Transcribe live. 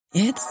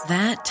It's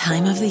that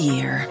time of the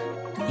year.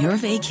 Your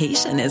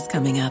vacation is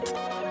coming up.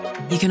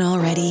 You can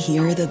already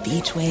hear the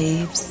beach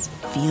waves,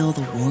 feel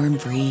the warm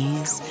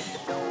breeze,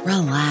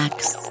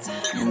 relax,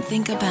 and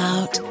think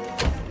about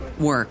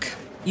work.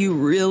 You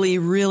really,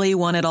 really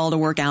want it all to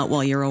work out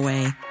while you're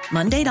away.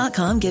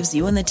 Monday.com gives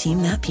you and the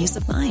team that peace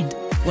of mind.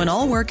 When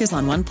all work is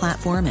on one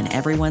platform and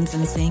everyone's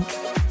in sync,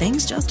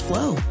 things just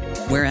flow.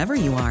 Wherever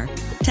you are,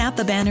 tap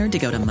the banner to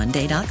go to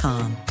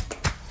Monday.com.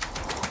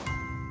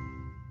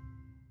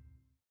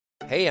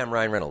 Hey, I'm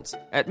Ryan Reynolds.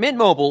 At Mint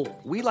Mobile,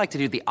 we like to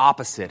do the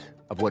opposite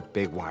of what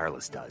Big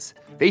Wireless does.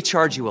 They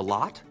charge you a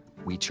lot,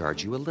 we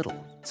charge you a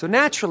little. So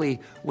naturally,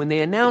 when they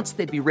announced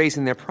they'd be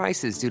raising their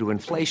prices due to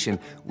inflation,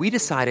 we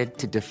decided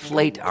to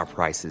deflate our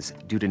prices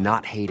due to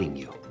not hating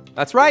you.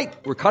 That's right.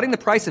 We're cutting the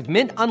price of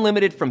Mint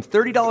Unlimited from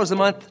 $30 a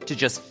month to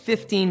just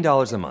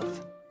 $15 a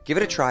month. Give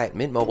it a try at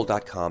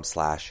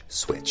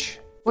mintmobile.com/switch.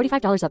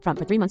 $45 up front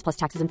for 3 months plus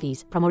taxes and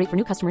fees. Promo rate for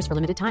new customers for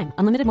limited time.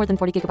 Unlimited more than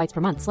 40 gigabytes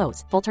per month.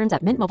 Slows full terms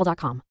at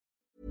mintmobile.com.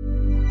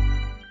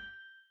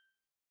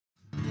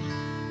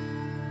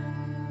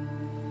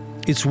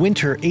 It's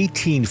winter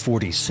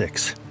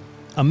 1846.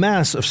 A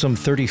mass of some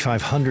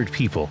 3,500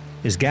 people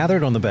is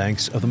gathered on the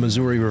banks of the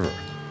Missouri River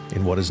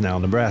in what is now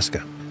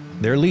Nebraska.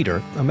 Their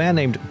leader, a man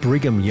named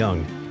Brigham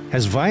Young,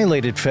 has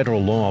violated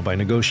federal law by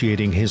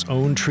negotiating his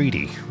own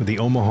treaty with the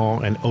Omaha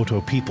and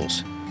Oto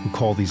peoples, who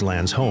call these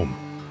lands home.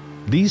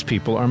 These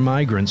people are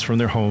migrants from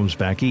their homes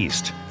back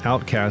east,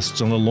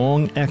 outcasts on a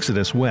long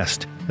exodus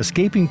west,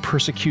 escaping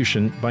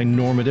persecution by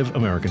normative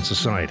American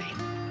society.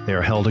 They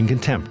are held in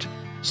contempt,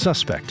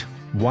 suspect,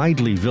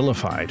 widely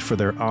vilified for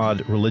their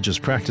odd religious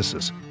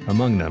practices,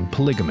 among them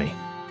polygamy.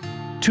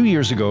 2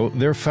 years ago,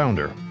 their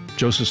founder,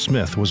 Joseph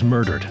Smith, was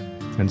murdered,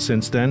 and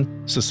since then,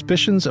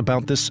 suspicions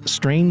about this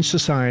strange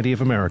society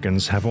of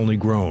Americans have only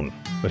grown.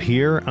 But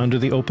here, under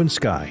the open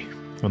sky,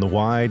 on the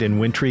wide and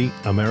wintry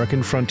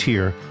American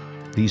frontier,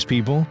 these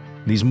people,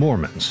 these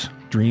Mormons,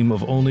 dream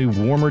of only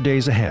warmer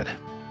days ahead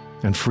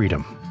and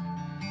freedom.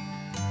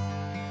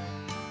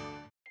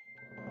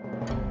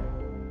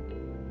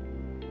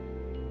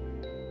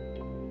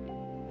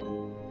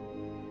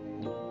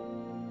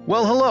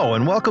 Well, hello,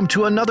 and welcome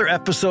to another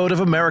episode of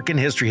American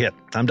History Hit.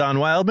 I'm Don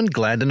Wildman,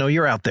 glad to know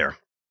you're out there.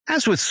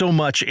 As with so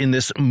much in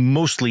this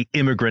mostly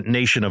immigrant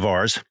nation of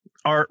ours,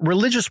 our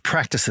religious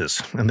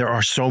practices, and there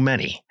are so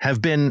many,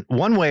 have been,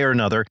 one way or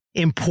another,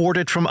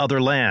 imported from other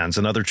lands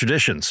and other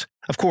traditions.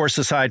 Of course,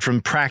 aside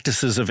from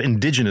practices of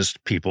indigenous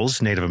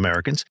peoples, Native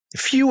Americans,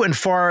 few and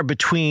far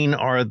between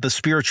are the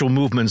spiritual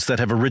movements that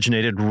have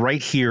originated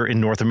right here in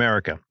North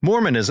America.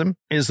 Mormonism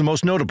is the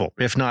most notable,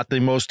 if not the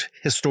most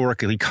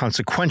historically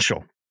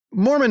consequential.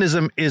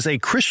 Mormonism is a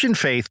Christian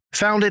faith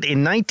founded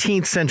in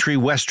 19th century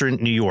Western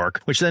New York,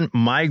 which then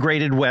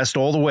migrated west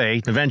all the way,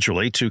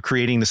 eventually, to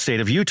creating the state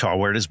of Utah,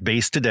 where it is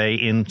based today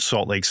in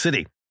Salt Lake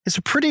City. It's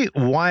a pretty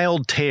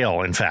wild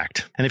tale, in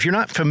fact. And if you're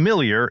not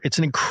familiar, it's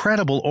an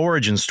incredible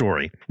origin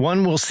story.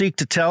 One we'll seek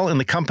to tell in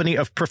the company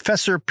of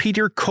Professor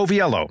Peter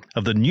Coviello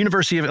of the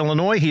University of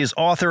Illinois. He is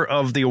author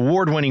of the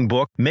award-winning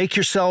book, Make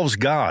Yourselves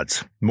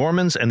Gods,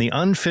 Mormons and the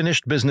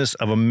Unfinished Business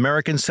of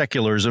American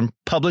Secularism,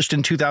 published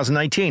in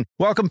 2019.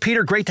 Welcome,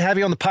 Peter. Great to have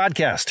you on the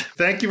podcast.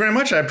 Thank you very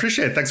much. I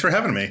appreciate it. Thanks for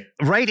having me.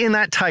 Right in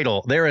that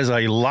title, there is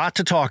a lot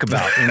to talk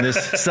about in this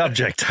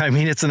subject. I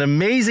mean, it's an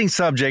amazing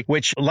subject,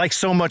 which, like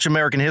so much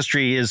American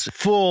history, is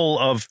full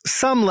of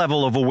some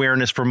level of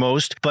awareness for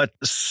most, but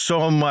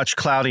so much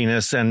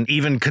cloudiness and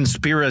even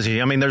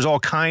conspiracy. I mean, there's all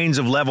kinds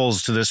of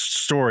levels to this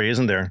story,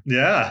 isn't there?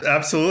 Yeah,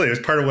 absolutely. It was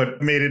part of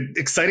what made it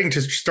exciting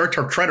to start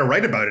to try to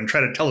write about and try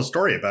to tell a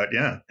story about.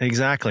 Yeah,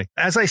 exactly.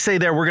 As I say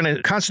there, we're going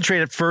to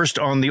concentrate at first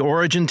on the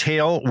origin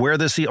tale, where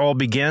this all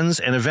begins,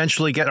 and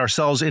eventually get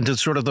ourselves into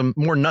sort of the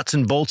more nuts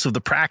and bolts of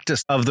the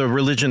practice of the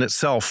religion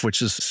itself,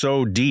 which is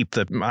so deep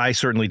that I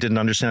certainly didn't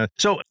understand it.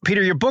 So,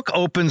 Peter, your book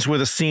opens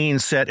with a scene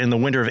set in the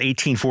winter of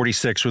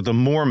 1846 with the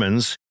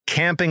Mormons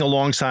camping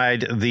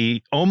alongside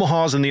the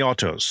Omahas and the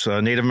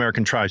Otos, Native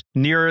American tribes,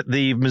 near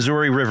the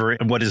Missouri River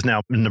in what is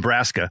now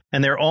Nebraska.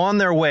 And they're on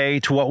their way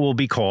to what will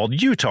be called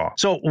Utah.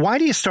 So why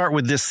do you start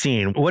with this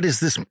scene? What is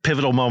this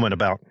pivotal moment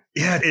about?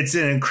 Yeah, it's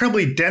an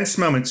incredibly dense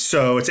moment.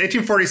 So it's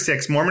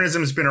 1846.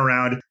 Mormonism has been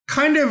around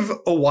kind of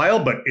a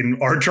while, but in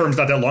our terms,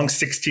 not that long,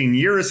 16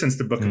 years since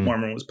the Book of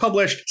Mormon was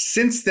published.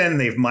 Since then,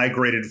 they've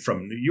migrated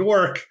from New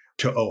York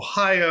to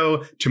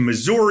Ohio, to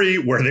Missouri,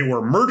 where they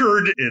were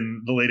murdered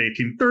in the late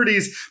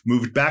 1830s,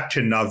 moved back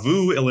to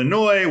Nauvoo,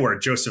 Illinois, where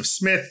Joseph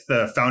Smith,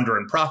 the founder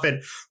and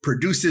prophet,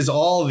 produces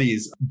all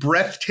these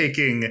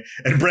breathtaking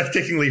and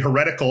breathtakingly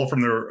heretical,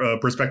 from the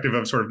perspective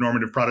of sort of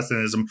normative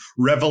Protestantism,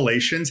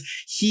 revelations.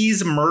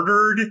 He's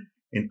murdered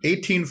in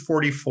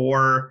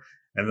 1844.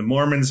 And the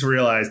Mormons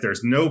realize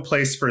there's no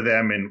place for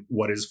them in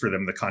what is for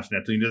them the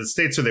continental United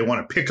States, so they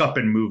want to pick up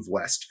and move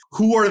west.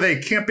 Who are they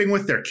camping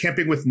with? They're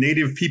camping with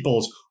native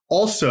peoples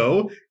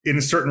also, in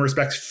certain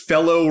respects,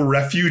 fellow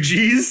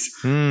refugees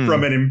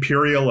from an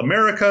imperial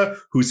America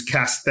who's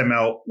cast them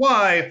out.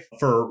 Why?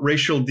 For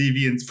racial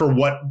deviance, for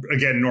what,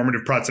 again,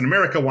 normative Protestant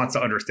America wants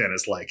to understand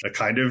as like a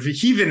kind of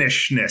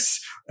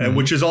heathenishness,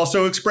 which is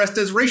also expressed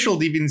as racial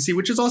deviancy,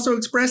 which is also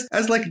expressed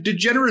as like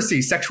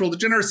degeneracy, sexual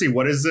degeneracy.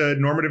 What does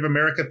normative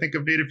America think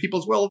of Native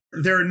peoples? Well,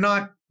 they're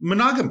not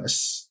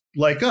monogamous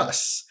like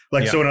us.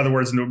 So in other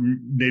words,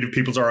 Native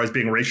peoples are always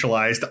being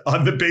racialized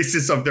on the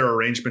basis of their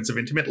arrangements of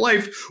intimate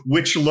life,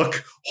 which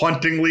look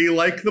hauntingly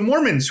like the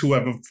Mormons, who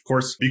have, of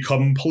course,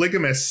 become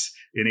polygamous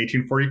in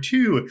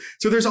 1842.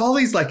 So there's all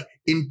these like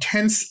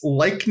intense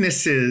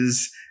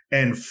likenesses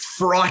and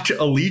fraught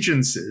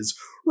allegiances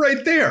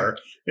right there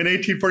in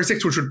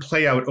 1846, which would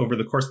play out over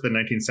the course of the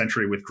 19th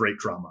century with great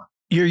drama.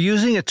 You're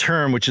using a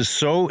term which is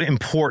so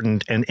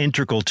important and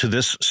integral to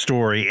this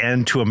story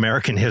and to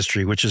American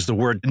history, which is the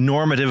word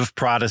normative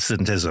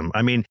Protestantism.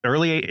 I mean,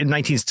 early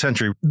 19th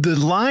century, the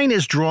line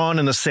is drawn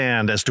in the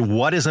sand as to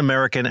what is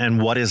American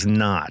and what is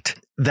not.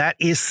 That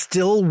is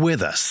still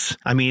with us.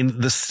 I mean,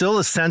 there's still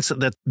a sense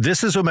that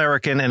this is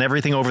American and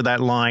everything over that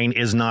line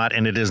is not,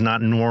 and it is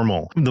not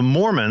normal. The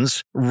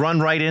Mormons run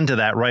right into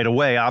that right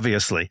away,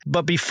 obviously.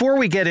 But before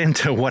we get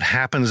into what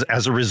happens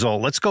as a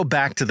result, let's go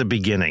back to the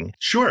beginning.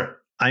 Sure.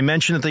 I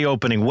mentioned at the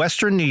opening,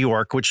 Western New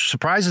York, which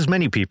surprises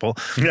many people.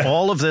 Yeah.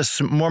 All of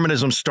this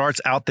Mormonism starts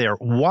out there.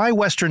 Why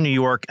Western New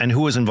York and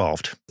who is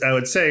involved? I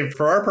would say,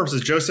 for our purposes,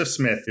 Joseph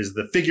Smith is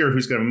the figure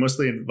who's going to be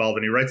mostly involved,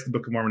 and he writes the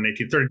Book of Mormon in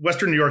 1830.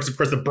 Western New York is, of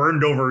course, the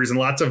burned overs and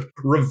lots of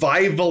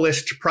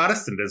revivalist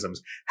Protestantisms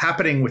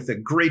happening with a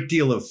great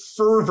deal of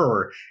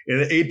fervor in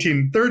the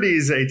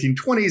 1830s,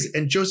 1820s,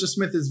 and Joseph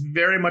Smith is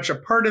very much a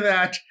part of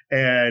that.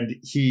 And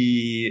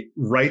he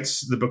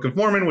writes the Book of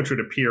Mormon, which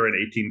would appear in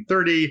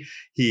 1830.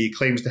 He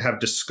claims to have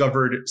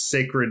discovered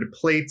sacred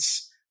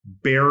plates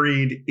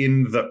buried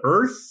in the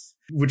earth,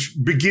 which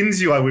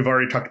begins you, we've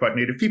already talked about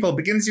Native people,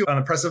 begins you on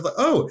the press of,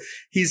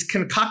 he's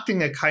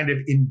concocting a kind of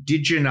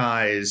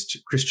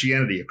indigenized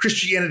Christianity, a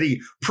Christianity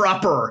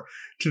proper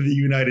to the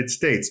United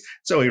States.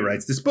 So he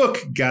writes this book,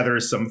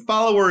 gathers some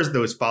followers.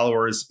 Those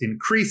followers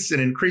increase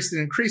and increase and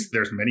increase.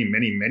 There's many,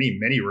 many, many,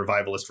 many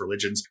revivalist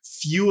religions.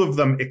 Few of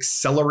them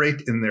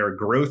accelerate in their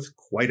growth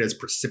quite as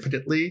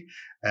precipitately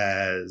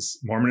as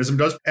Mormonism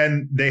does.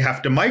 And they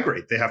have to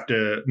migrate. They have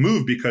to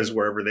move because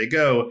wherever they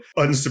go,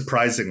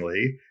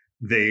 unsurprisingly,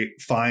 they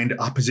find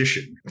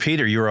opposition.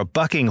 Peter, you're a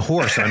bucking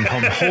horse. I'm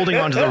holding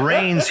onto the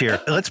reins here.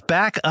 Let's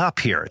back up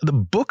here. The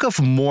Book of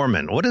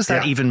Mormon, what does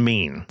that even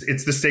mean?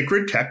 It's the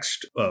sacred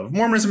text of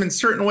Mormonism in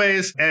certain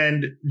ways.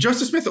 And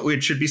Joseph Smith,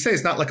 it should be said,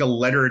 is not like a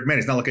lettered man.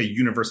 He's not like a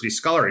university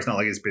scholar. He's not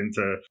like he's been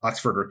to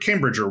Oxford or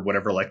Cambridge or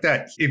whatever like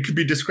that. It could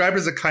be described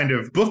as a kind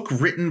of book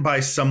written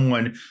by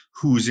someone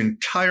whose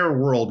entire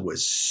world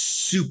was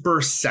super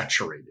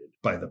saturated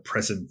by the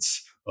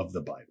presence of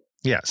the Bible.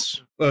 Yes.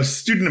 A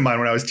student of mine,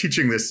 when I was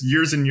teaching this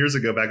years and years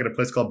ago back at a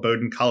place called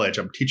Bowdoin College,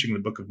 I'm teaching the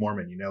Book of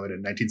Mormon, in a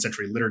 19th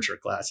century literature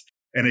class.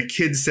 And a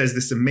kid says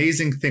this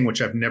amazing thing,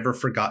 which I've never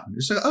forgotten. He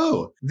said,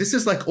 this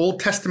is like Old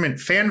Testament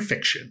fan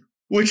fiction,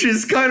 which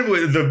is kind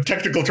of the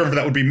technical term for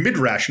that would be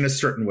midrash in a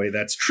certain way.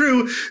 That's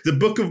true. The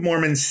Book of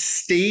Mormon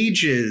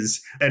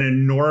stages an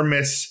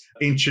enormous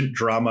ancient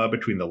drama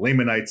between the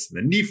Lamanites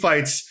and the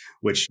Nephites,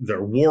 which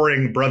they're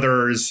warring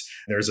brothers.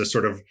 There's a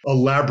sort of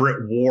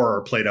elaborate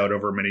war played out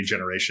over many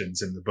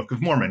generations in the Book of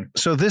Mormon.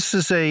 So this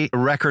is a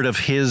record of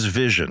his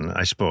vision,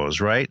 I suppose,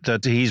 right?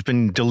 That he's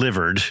been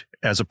delivered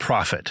as a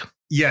prophet.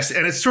 Yes,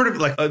 and it's sort of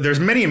like there's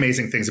many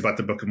amazing things about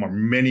the Book of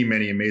Mormon, many,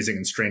 many amazing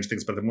and strange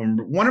things about the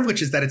Mormon. One of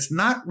which is that it's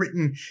not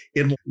written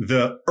in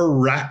the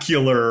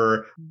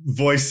oracular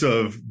voice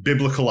of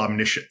biblical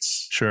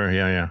omniscience. Sure,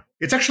 yeah.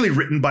 It's actually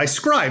written by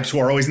scribes who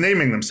are always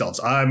naming themselves.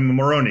 I'm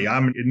Moroni,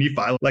 I'm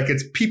Nephi. Like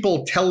it's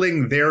people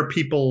telling their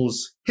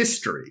people's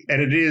history.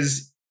 And it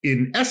is,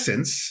 in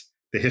essence,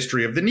 the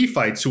history of the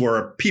Nephites, who are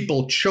a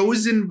people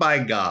chosen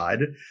by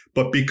God,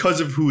 but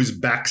because of whose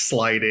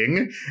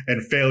backsliding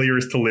and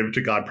failures to live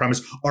to God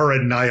promise are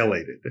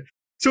annihilated.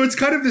 So it's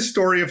kind of this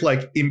story of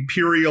like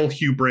imperial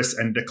hubris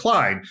and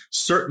decline.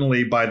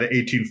 Certainly by the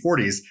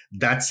 1840s,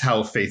 that's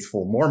how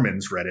faithful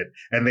Mormons read it.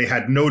 And they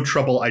had no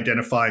trouble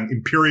identifying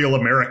imperial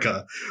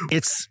America.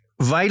 It's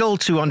vital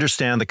to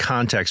understand the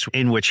context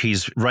in which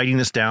he's writing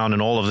this down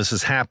and all of this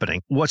is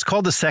happening. What's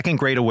called the Second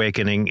Great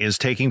Awakening is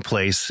taking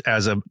place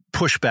as a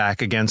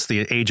pushback against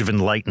the Age of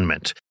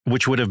Enlightenment,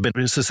 which would have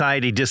been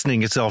society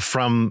distancing itself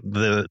from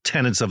the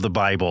tenets of the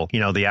Bible,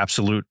 the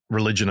absolute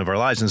religion of our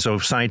lives. And so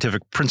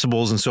scientific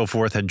principles and so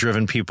forth had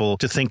driven people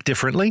to think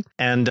differently.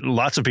 And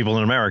lots of people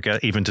in America,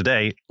 even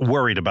today,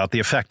 worried about the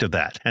effect of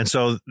that. And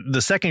so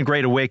the Second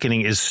Great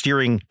Awakening is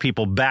steering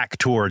people back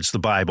towards the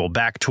Bible,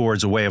 back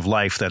towards a way of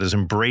life that is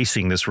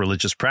embracing this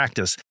religious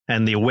practice.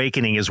 And the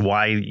awakening is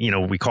why,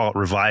 we call it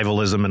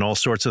revivalism and all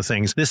sorts of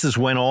things. This is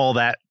when all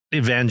that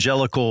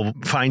evangelical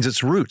finds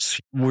its roots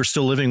we're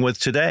still living with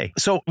today.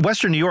 So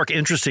Western New York,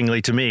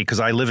 interestingly to me, because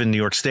I live in New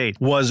York State,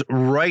 was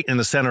right in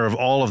the center of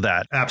all of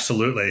that.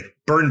 Absolutely.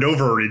 Burned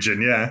over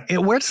region, yeah.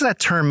 Where does that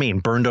term mean,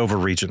 burned over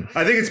region?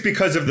 I think it's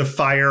because of the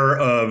fire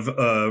of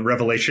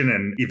revelation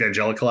and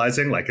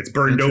evangelicalizing. Like, it's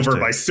burned over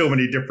by so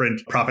many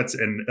different prophets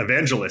and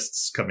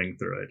evangelists coming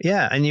through it.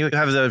 Yeah, and you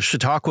have the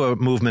Chautauqua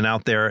movement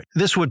out there.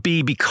 This would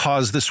be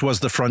because this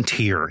was the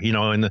frontier. You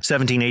know, in the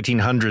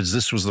 1800s,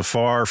 this was the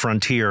far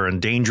frontier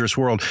and dangerous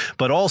world,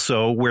 but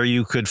also where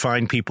you could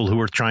find people who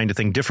were trying to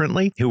think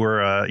differently, who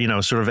were,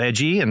 sort of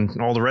edgy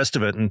and all the rest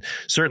of it. And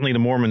certainly the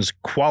Mormons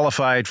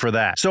qualified for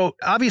that. So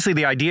obviously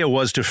the idea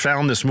was to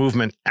found this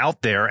movement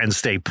out there and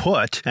stay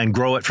put and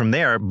grow it from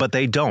there, but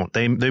they don't.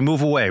 They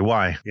move away.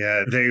 Why?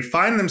 Yeah, they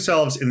find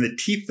themselves in the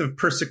teeth of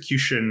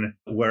persecution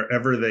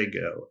wherever they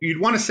go.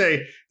 You'd want to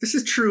say this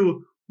is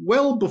true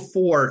well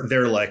before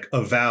they're like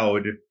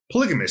avowed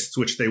polygamists,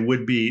 which they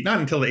would be not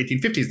until the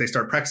 1850s. They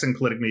start practicing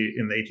polygamy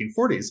in the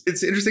 1840s.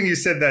 It's interesting you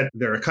said that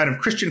they're a kind of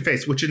Christian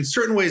faith, which in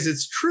certain ways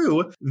it's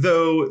true,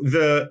 though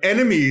the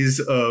enemies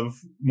of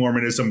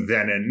Mormonism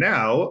then and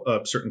now,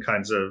 certain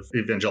kinds of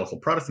evangelical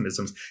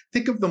Protestantisms,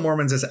 think of the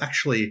Mormons as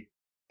actually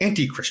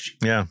anti-Christian.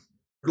 Yeah.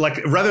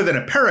 Like, rather than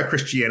a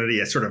para-Christianity,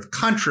 a sort of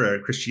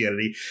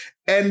contra-Christianity.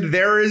 And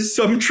there is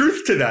some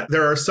truth to that.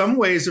 There are some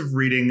ways of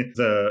reading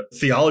the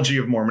theology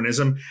of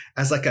Mormonism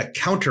as like a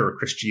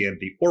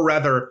counter-Christianity. Or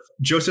rather,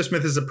 Joseph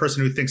Smith is a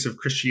person who thinks of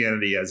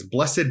Christianity as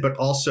blessed, but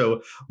also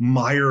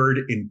mired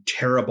in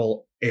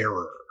terrible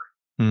error.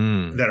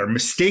 That are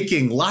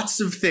mistaking lots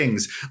of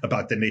things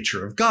about the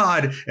nature of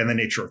God and the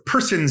nature of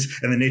persons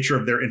and the nature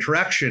of their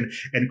interaction.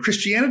 And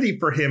Christianity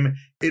for him,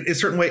 in a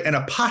certain way, an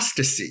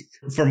apostasy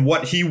from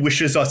what he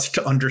wishes us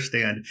to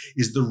understand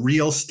is the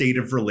real state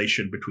of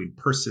relation between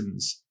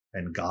persons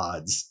and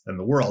gods and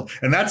the world.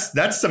 And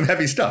that's some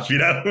heavy stuff, you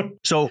know?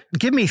 So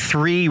give me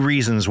 3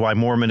 reasons why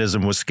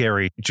Mormonism was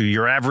scary to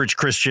your average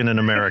Christian in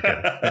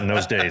America in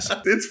those days.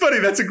 It's funny.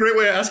 That's a great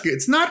way of asking.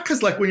 It's not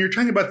because, like, when you're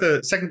talking about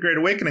the Second Great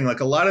Awakening, like,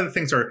 a lot of the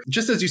things are,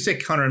 just as you say,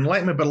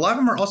 counter-enlightenment, but a lot of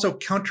them are also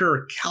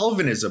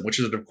counter-Calvinism, which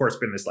has, of course,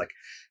 been this, like,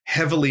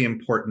 heavily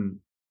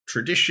important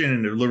tradition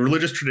and a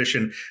religious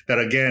tradition that,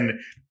 again,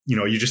 you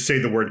know, you just say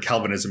the word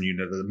Calvinism, you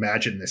know,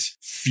 imagine this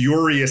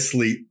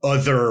furiously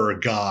other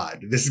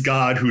God, this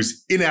God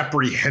who's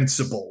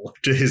inapprehensible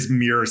to his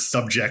mere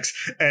subjects.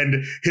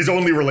 And his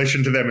only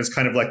relation to them is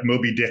kind of like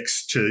Moby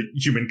Dick's to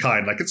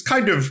humankind. Like, it's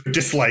kind of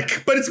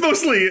dislike, but it's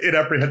mostly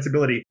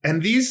inapprehensibility.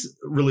 And these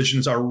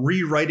religions are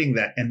rewriting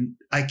that. And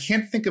I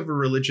can't think of a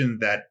religion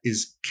that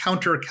is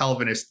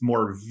counter-Calvinist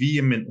more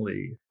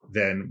vehemently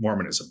than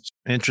Mormonism.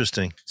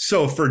 Interesting.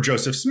 So for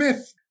Joseph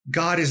Smith,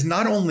 God is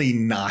not only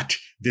not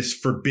this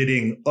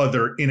forbidding,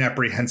 other,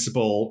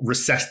 inapprehensible,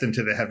 recessed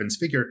into the heavens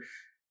figure,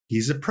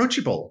 he's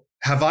approachable.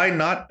 Have I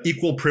not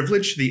equal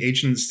privilege to the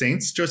ancient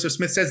saints? Joseph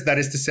Smith says, that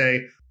is to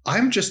say,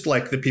 I'm just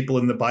like the people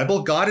in the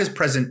Bible. God is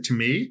present to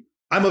me.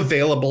 I'm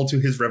available to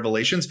his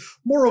revelations.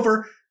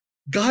 Moreover,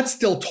 God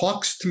still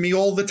talks to me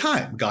all the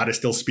time. God is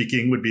still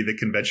speaking would be the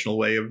conventional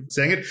way of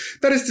saying it.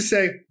 That is to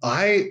say,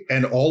 I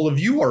and all of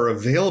you are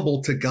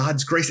available to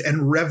God's grace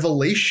and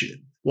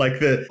revelation.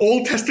 Like the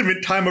Old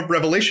Testament time of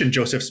revelation,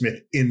 Joseph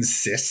Smith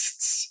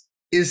insists,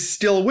 is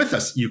still with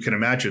us. You can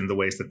imagine the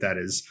ways that that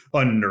is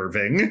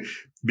unnerving,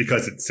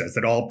 because it says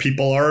that all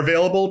people are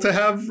available to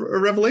have a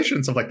revelation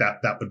and stuff like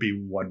that. That would be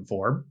one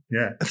form.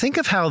 Yeah. Think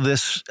of how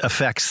this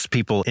affects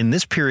people in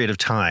this period of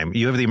time.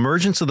 You have the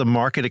emergence of the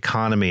market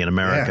economy in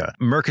America.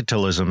 Yeah.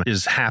 Mercantilism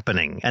is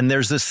happening. And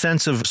there's this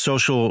sense of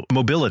social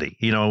mobility.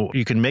 You know,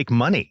 you can make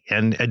money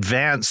and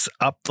advance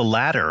up the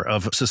ladder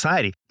of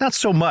society. Not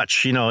so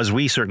much, you know, as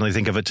we certainly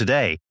think of it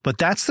today. But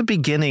that's the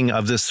beginning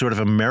of this sort of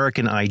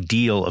American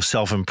ideal of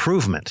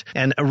self-improvement.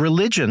 And a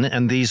religion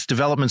and these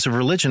developments of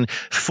religion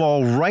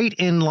fall right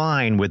in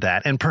line with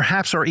that, and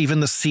perhaps are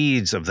even the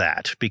seeds of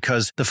that,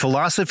 because the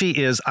philosophy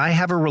is I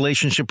have a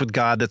relationship with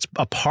God that's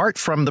apart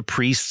from the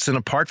priests and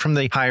apart from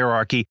the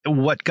hierarchy.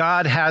 What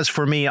God has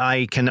for me,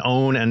 I can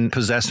own and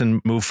possess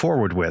and move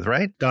forward with,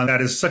 right? Don,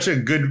 that is such a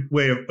good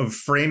way of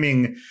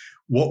framing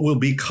what will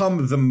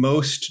become the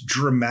most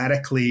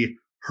dramatically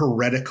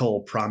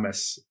heretical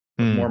promise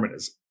of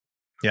Mormonism.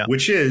 Yeah.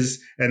 Which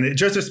is, and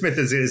Joseph Smith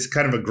is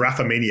kind of a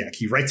graphomaniac.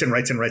 He writes and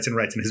writes and writes and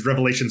writes, and his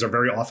revelations are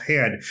very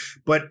offhand.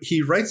 But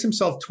he writes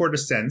himself toward a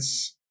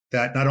sense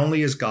that not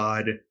only is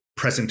God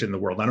present in the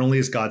world, not only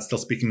is God still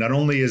speaking, not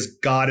only is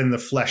God in the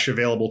flesh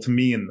available to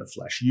me in the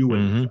flesh, you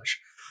in the flesh,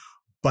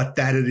 but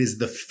that it is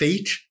the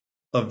fate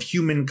of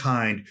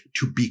humankind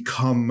to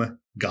become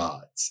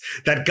gods.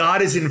 That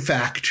God is, in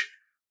fact,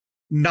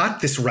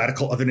 not this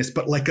radical otherness,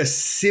 but like a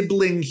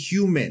sibling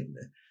human,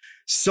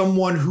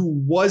 someone who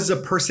was a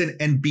person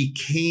and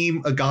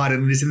became a God,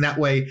 and is in that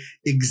way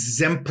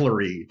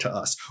exemplary to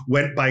us,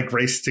 went by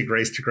grace to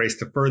grace to grace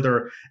to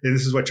further. And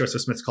this is what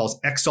Joseph Smith calls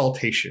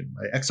exaltation.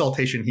 By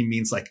exaltation, he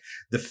means like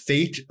the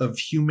fate of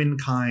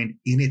humankind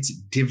in its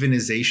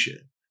divinization.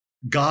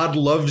 God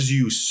loves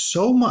you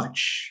so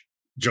much,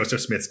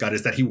 Joseph Smith's God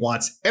is, that he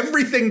wants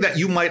everything that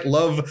you might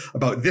love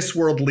about this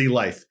worldly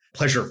life,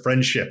 pleasure,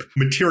 friendship,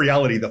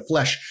 materiality, the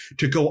flesh,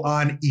 to go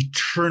on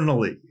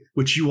eternally.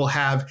 which you will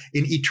have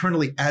in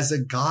eternally as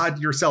a God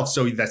yourself.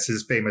 So that's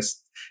his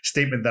famous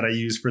statement that I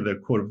use for the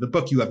quote of the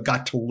book. You have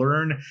got to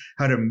learn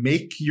how to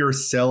make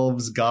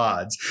yourselves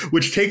gods,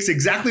 which takes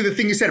exactly the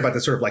thing you said about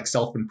the sort of like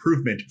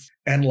self-improvement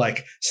and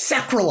like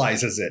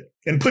sacralizes it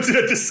and puts it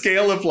at the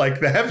scale of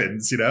like the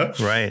heavens, you know?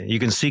 Right. You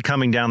can see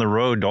coming down the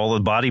road all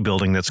the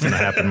bodybuilding that's going to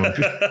happen.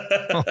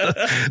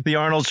 The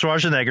Arnold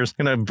Schwarzenegger's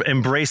going to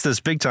embrace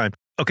this big time.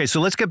 Okay,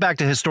 so let's get back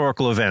to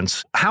historical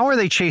events. How are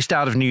they chased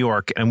out of New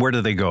York and where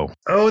do they go?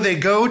 Oh, they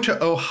go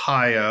to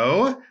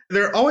Ohio.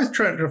 They're always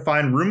trying to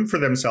find room for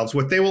themselves.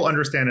 What they will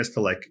understand is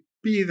to like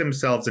be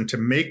themselves and to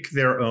make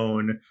their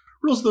own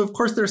rules. Though, of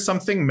course, there's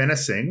something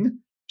menacing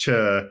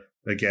to,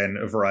 again,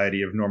 a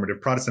variety of normative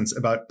Protestants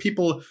about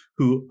people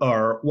who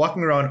are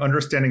walking around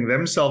understanding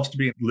themselves to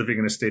be living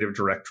in a state of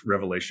direct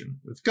revelation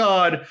with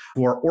God,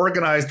 who are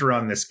organized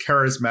around this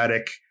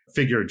charismatic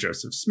figure,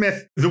 Joseph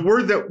Smith. The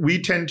word that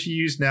we tend to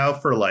use now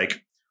for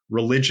like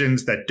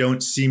religions that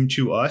don't seem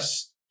to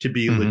us to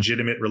be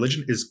legitimate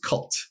religion is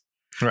cult.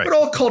 Right. What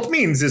all cult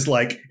means is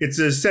like it's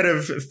a set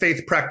of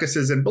faith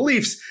practices and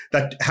beliefs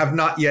that have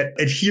not yet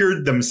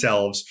adhered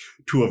themselves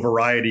to a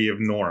variety of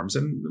norms.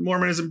 And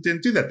Mormonism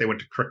didn't do that. They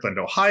went to Kirkland,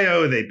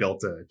 Ohio. They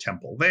built a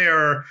temple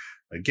there.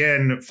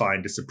 Again,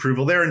 find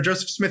disapproval there. And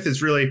Joseph Smith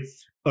is really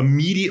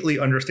immediately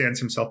understands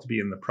himself to be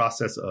in the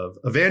process of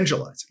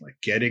evangelizing, like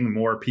getting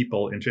more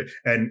people into,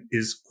 and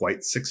is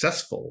quite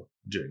successful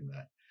doing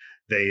that.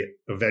 They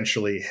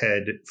eventually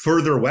head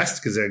further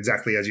west because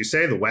exactly as you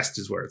say, the west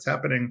is where it's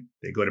happening.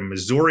 They go to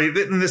Missouri.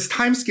 And this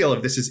time scale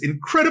of this is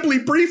incredibly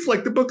brief.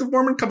 Like the Book of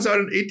Mormon comes out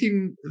in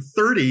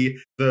 1830.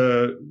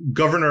 The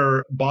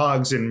Governor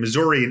Boggs in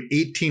Missouri in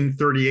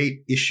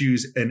 1838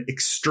 issues an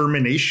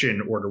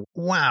extermination order.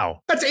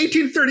 Wow. That's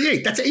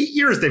 1838. That's 8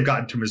 years they've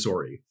gotten to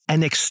Missouri.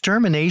 An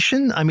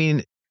extermination? I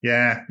mean...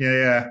 Yeah.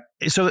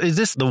 So is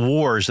this the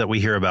wars that we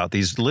hear about,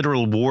 these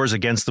literal wars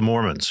against the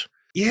Mormons?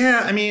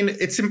 Yeah, I mean,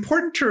 it's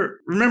important to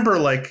remember,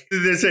 like,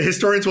 there's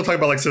historians will talk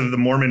about, like, sort of the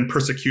Mormon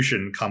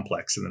persecution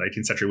complex in the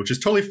 19th century, which is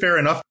totally fair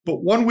enough.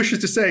 But one wishes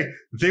to say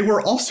they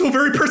were also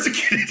very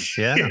persecuted.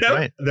 Yeah, you know?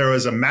 Right. There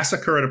was a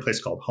massacre at a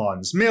place called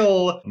Haun's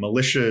Mill.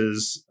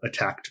 Militias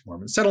attacked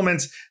Mormon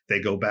settlements. They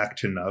go back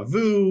to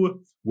Nauvoo,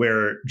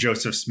 where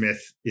Joseph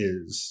Smith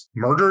is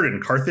murdered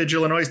in Carthage,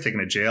 Illinois. He's taken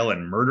to jail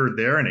and murdered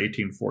there in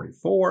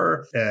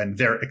 1844. And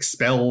they're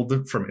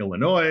expelled from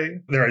Illinois.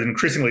 They're an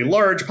increasingly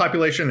large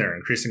population. They're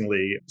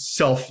increasingly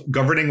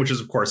self-governing, which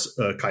is, of course,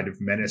 a kind of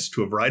menace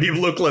to a variety of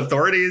local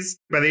authorities.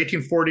 By the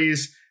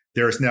 1840s,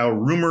 there's now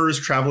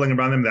rumors traveling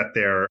around them that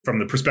they're, from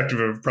the perspective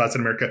of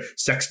Protestant America,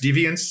 sex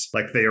deviants.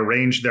 Like they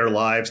arrange their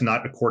lives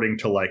not according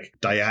to like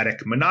dyadic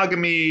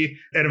monogamy.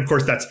 And of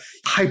course, that's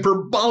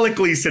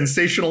hyperbolically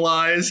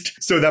sensationalized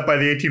so that by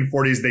the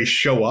 1840s, they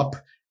show up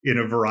in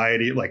a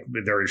variety, like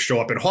they show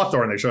up in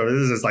Hawthorne. They show up,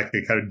 this is like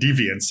the kind of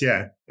deviants.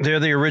 Yeah. They're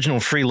the original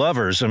free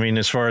lovers. I mean,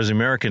 as far as the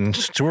American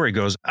story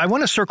goes, I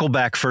want to circle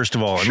back, first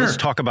of all, and let's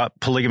talk about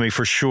polygamy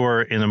for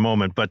sure in a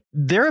moment. But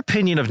their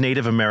opinion of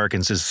Native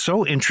Americans is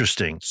so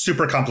interesting.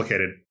 Super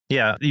complicated.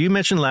 Yeah. You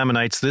mentioned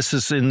Lamanites. This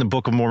is in the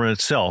Book of Mormon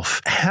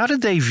itself. How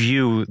did they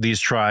view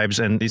these tribes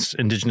and these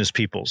indigenous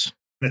peoples?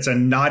 It's a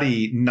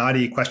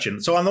knotty question.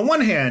 So on the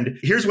one hand,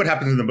 here's what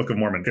happens in the Book of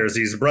Mormon. There's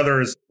these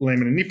brothers,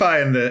 Laman and Nephi,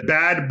 and the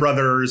bad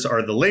brothers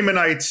are the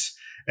Lamanites,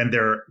 and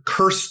they're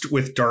cursed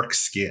with dark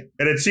skin.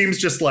 And it seems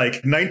just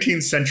like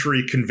 19th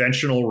century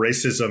conventional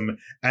racism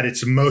at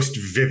its most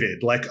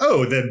vivid. Like,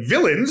 oh, the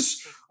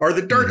villains are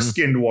the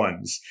dark-skinned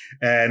ones.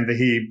 And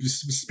he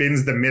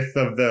spins the myth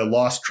of the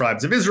lost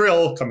tribes of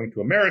Israel coming to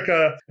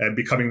America and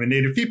becoming the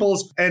native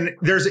peoples. And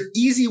there's an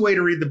easy way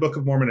to read the Book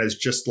of Mormon as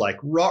just like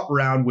wrought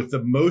round with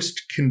the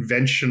most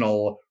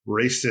conventional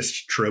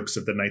racist tropes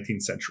of the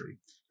 19th century.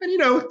 And, you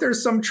know,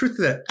 there's some truth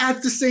to that.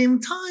 At the same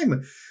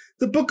time,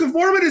 the Book of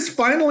Mormon is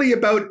finally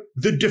about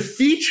the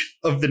defeat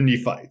of the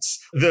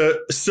Nephites, the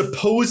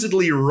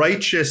supposedly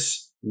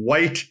righteous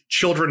white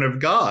children of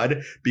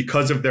God,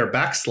 because of their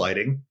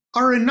backsliding,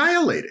 are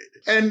annihilated.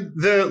 And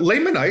the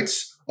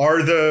Lamanites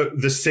are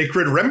the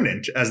sacred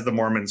remnant, as the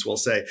Mormons will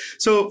say.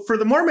 So for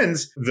the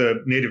Mormons,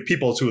 the native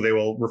peoples, who they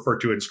will refer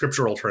to in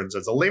scriptural terms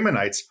as the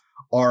Lamanites,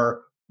 are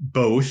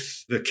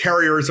both the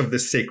carriers of the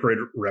sacred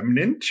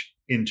remnant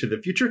into the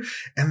future.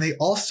 And they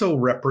also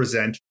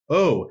represent,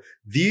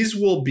 these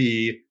will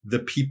be the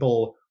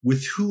people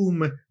with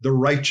whom the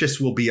righteous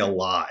will be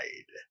allied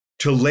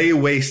to lay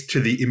waste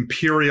to the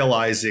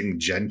imperializing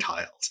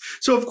Gentiles.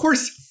 So, of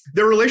course,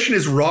 their relation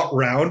is wrought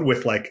round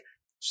with like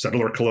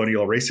settler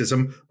colonial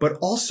racism, but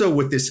also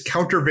with this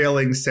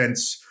countervailing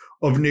sense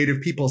of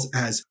native peoples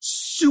as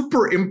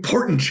super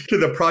important to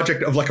the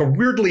project of like a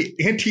weirdly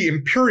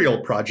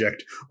anti-imperial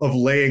project of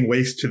laying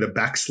waste to the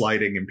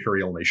backsliding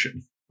imperial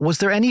nation. Was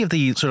there any of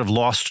the sort of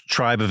lost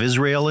tribe of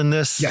Israel in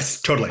this?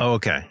 Yes, totally. Oh,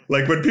 okay.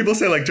 Like when people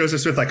say like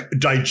Joseph Smith like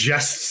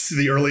digests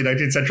the early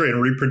 19th century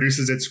and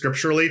reproduces it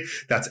scripturally,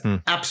 that's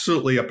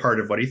absolutely a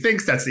part of what he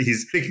thinks.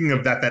 He's thinking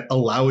of that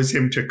allows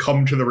him to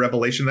come to the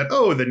revelation that,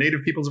 the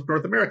native peoples of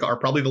North America are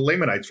probably the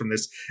Lamanites from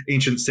this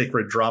ancient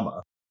sacred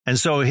drama. And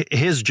so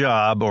his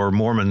job, or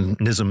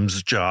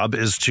Mormonism's job,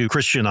 is to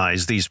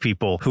Christianize these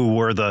people who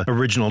were the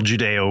original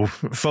Judeo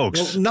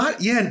folks. Well,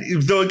 not yet,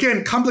 though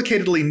again,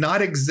 complicatedly,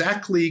 not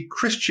exactly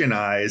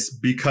Christianize,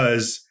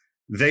 because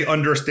they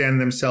understand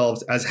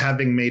themselves as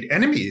having made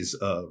enemies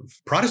of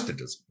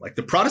Protestantism. Like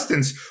the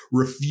Protestants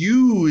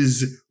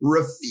refuse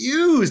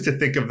to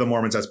think of the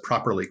Mormons as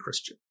properly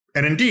Christian.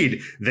 And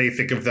indeed, they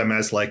think of them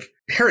as like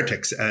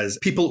heretics, as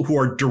people who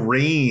are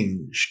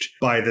deranged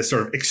by the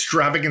sort of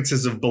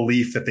extravagances of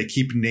belief that they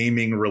keep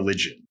naming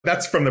religion.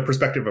 That's from the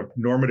perspective of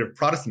normative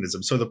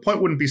Protestantism. So the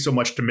point wouldn't be so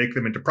much to make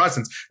them into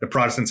Protestants. The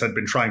Protestants had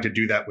been trying to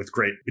do that with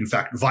great, in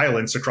fact,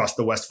 violence across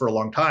the West for a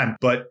long time,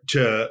 but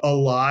to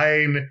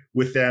align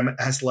with them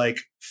as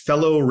like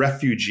fellow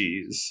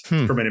refugees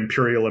from an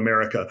imperial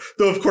America.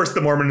 Though, of course,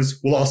 the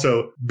Mormons will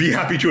also be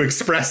happy to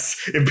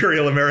express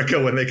imperial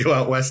America when they go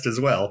out west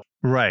as well.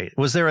 Right.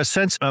 Was there a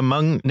sense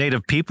among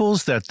Native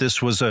peoples that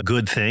this was a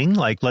good thing?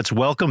 Like, let's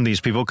welcome these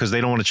people because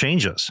they don't want to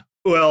change us.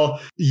 Well,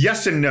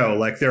 yes and no.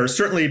 Like, there are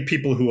certainly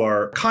people who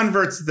are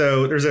converts,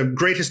 though. There's a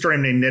great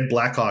historian named Ned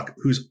Blackhawk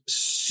who's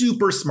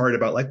super smart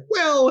about like,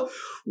 well,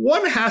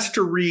 one has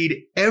to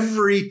read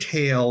every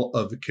tale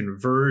of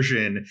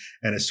conversion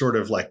and a sort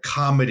of like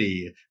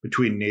comedy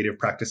between Native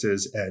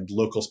practices and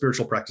local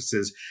spiritual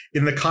practices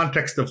in the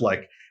context of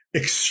like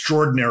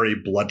extraordinary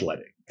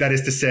bloodletting. That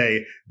is to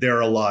say, there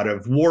are a lot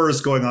of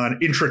wars going on,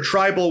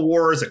 intra-tribal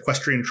wars,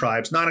 equestrian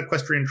tribes,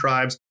 non-equestrian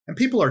tribes, and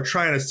people are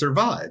trying to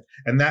survive.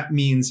 And that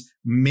means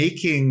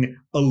making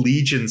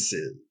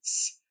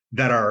allegiances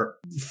that are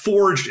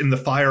forged in the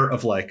fire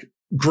of like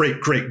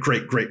great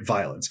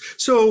violence.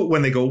 So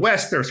when they go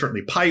west, there are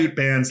certainly Paiute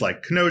bands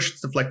like Kenosh,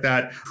 stuff like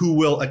that, who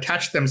will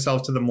attach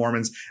themselves to the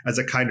Mormons as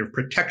a kind of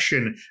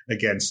protection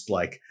against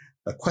like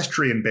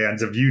equestrian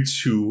bands of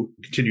Utes who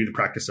continue the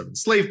practice of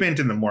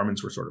enslavement, and the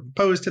Mormons were sort of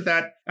opposed to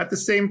that. At the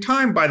same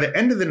time, by the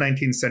end of the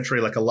 19th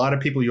century, like a lot of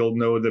people, you'll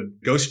know the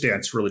ghost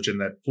dance religion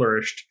that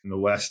flourished in the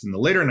West in the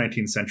later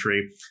 19th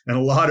century, and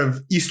a lot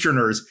of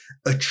Easterners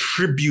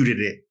attributed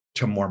it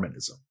to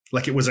Mormonism.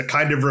 Like it was a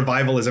kind of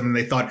revivalism, and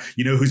they thought,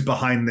 you know who's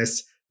behind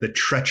this? The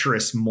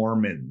treacherous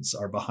Mormons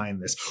are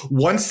behind this.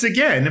 Once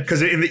again,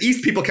 because in the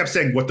East, people kept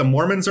saying what the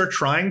Mormons are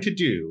trying to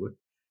do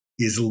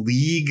is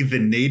league the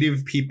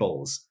native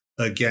peoples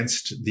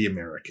against the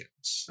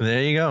Americans.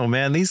 There you go,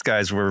 man. These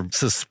guys were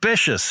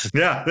suspicious.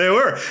 Yeah, they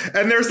were.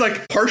 And there's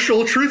like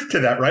partial truth to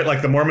that, right?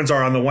 Like the Mormons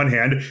are on the one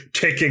hand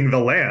taking the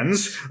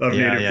lands of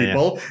native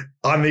people.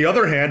 Yeah. On the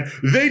other hand,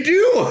 they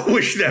do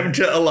wish them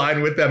to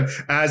align with them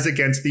as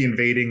against the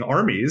invading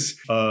armies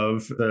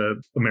of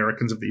the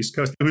Americans of the East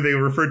Coast, who they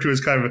refer to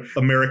as kind of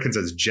Americans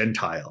as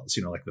Gentiles,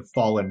 you know, like the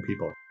fallen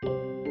people.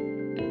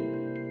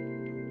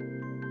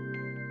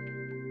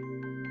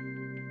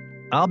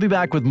 I'll be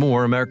back with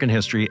more American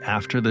history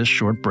after this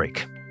short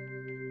break.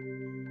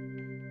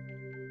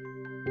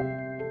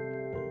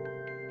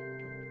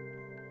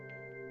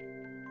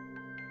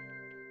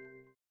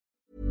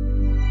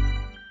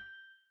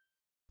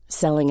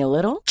 Selling a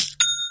little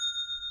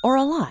or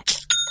a lot?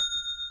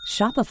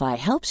 Shopify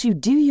helps you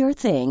do your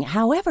thing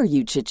however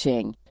you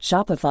cha-ching.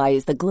 Shopify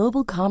is the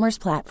global commerce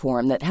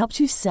platform that helps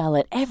you sell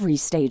at every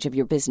stage of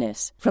your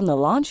business. From the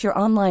launch your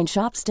online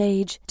shop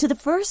stage to the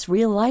first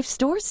real-life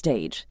store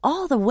stage,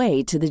 all the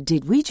way to the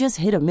did we just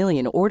hit a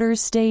million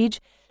orders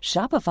stage.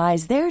 Shopify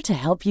is there to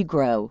help you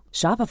grow.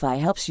 Shopify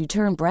helps you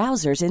turn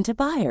browsers into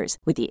buyers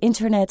with the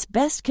internet's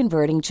best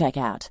converting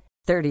checkout.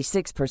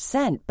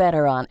 36%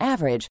 better on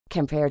average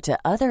compared to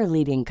other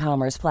leading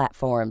commerce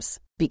platforms.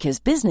 Because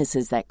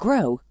businesses that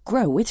grow,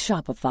 grow with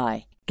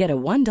Shopify. Get a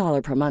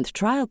 $1 per month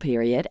trial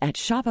period at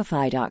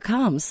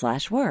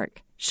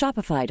shopify.com/work.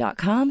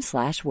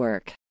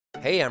 Shopify.com/work.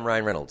 Hey, I'm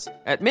Ryan Reynolds.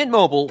 At Mint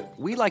Mobile,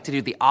 we like to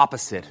do the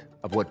opposite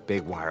of what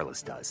Big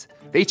Wireless does.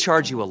 They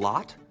charge you a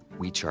lot,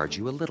 we charge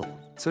you a little.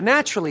 So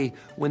naturally,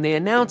 when they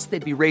announced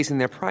they'd be raising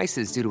their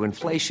prices due to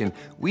inflation,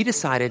 we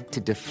decided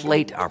to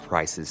deflate our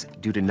prices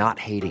due to not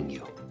hating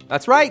you.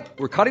 That's right.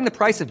 We're cutting the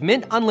price of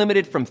Mint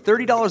Unlimited from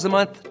 $30 a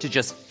month to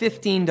just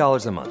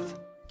 $15 a month.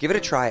 Give it a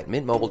try at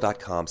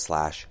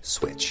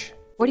mintmobile.com/switch.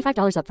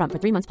 $45 up front for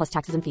 3 months plus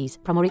taxes and fees.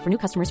 Promo rate for new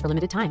customers for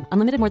limited time.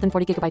 Unlimited more than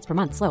 40 gigabytes per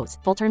month slows.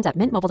 Full terms at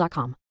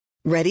mintmobile.com.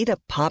 Ready to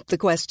pop the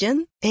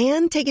question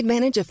and take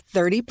advantage of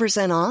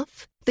 30%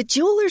 off? The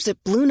jewelers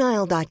at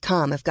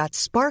BlueNile.com have got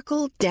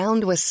sparkle down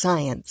to a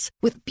science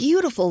with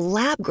beautiful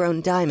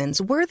lab-grown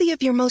diamonds worthy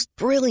of your most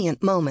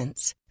brilliant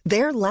moments.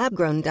 Their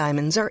lab-grown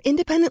diamonds are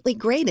independently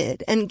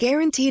graded and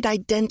guaranteed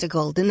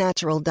identical to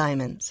natural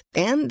diamonds.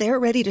 And they're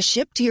ready to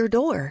ship to your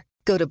door.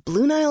 Go to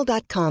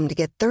BlueNile.com to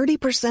get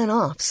 30%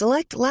 off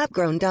select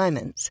lab-grown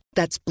diamonds.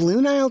 That's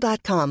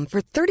BlueNile.com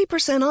for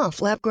 30%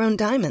 off lab-grown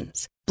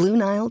diamonds.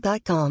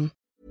 BlueNile.com.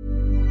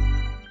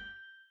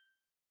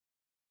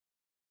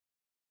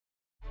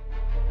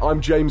 I'm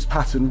James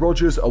Patton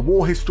Rogers, a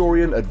war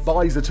historian,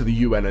 advisor to the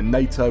UN and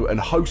NATO, and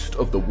host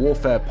of the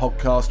Warfare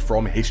podcast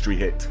from History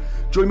Hit.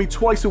 Join me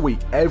twice a week,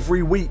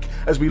 every week,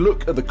 as we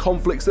look at the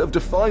conflicts that have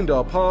defined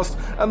our past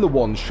and the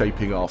ones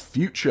shaping our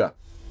future.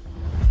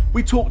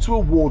 We talk to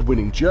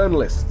award-winning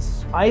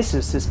journalists.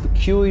 ISIS, this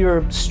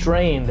peculiar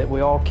strain that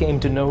we all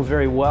came to know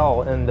very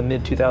well in the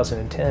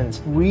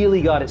mid-2010s,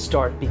 really got its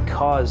start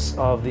because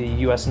of the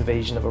U.S.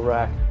 invasion of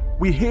Iraq.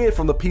 We hear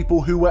from the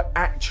people who were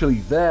actually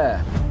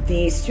there.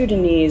 The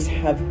Sudanese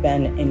have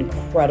been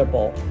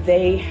incredible.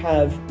 They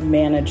have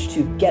managed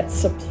to get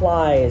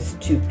supplies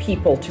to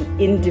people, to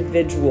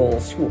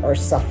individuals who are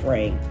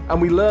suffering.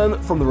 And we learn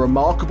from the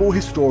remarkable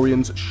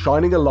historians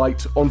shining a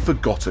light on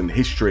forgotten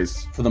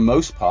histories. For the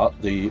most part,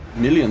 the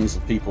millions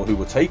of people who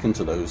were taken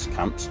to those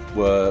camps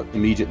were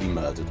immediately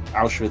murdered.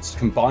 Auschwitz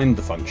combined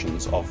the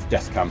functions of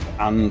death camp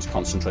and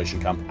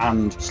concentration camp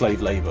and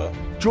slave labor.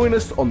 Join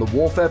us on the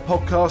Warfare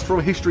Podcast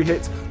from History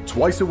Hit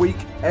twice a week,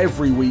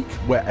 every week,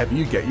 wherever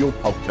you get your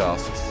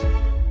podcasts.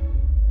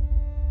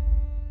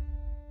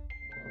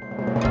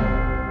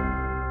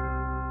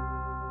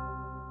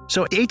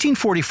 So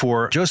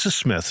 1844, Joseph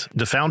Smith,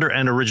 the founder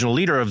and original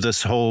leader of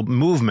this whole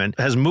movement,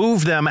 has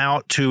moved them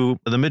out to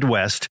the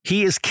Midwest.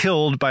 He is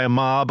killed by a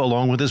mob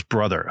along with his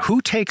brother.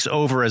 Who takes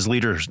over as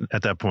leaders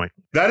at that point?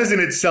 That is in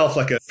itself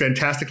like a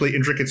fantastically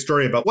intricate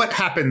story about what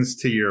happens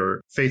to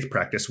your faith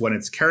practice when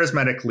its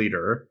charismatic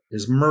leader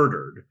is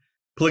murdered.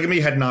 Polygamy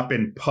had not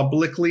been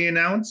publicly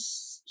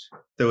announced,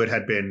 though it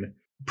had been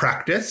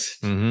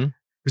practiced. Mm-hmm. It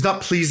was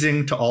not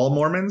pleasing to all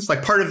Mormons.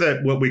 Like part of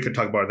what we could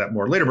talk about that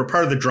more later, but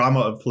part of the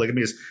drama of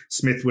polygamy is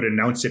Smith would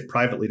announce it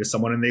privately to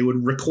someone and they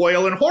would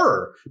recoil in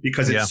horror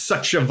because it's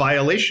such a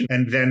violation.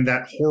 And then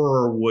that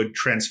horror would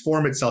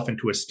transform itself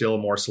into a still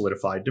more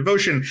solidified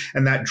devotion.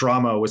 And that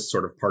drama was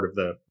sort of part of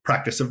the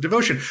practice of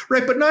devotion,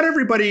 right? But not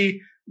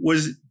everybody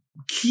was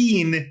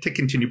keen to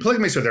continue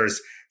polygamy. So there's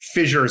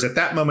fissures at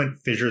that moment,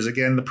 fissures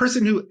again. The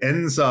person who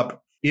ends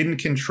up in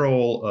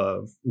control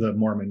of the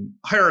Mormon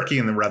hierarchy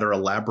and the rather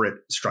elaborate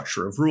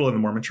structure of rule in the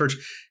Mormon church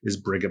is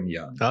Brigham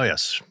Young. Oh,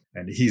 yes.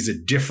 And he's a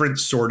different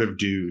sort of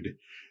dude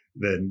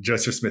than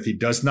Joseph Smith. He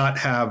does not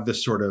have the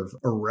sort of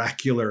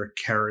oracular,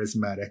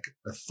 charismatic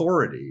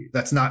authority.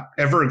 That's not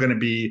ever going to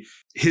be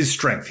his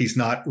strength. He's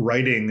not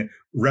writing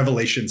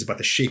revelations about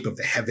the shape of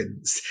the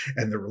heavens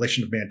and the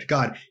relation of man to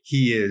God.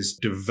 He is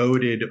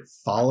devoted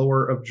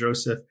follower of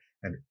Joseph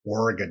and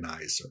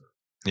organizer.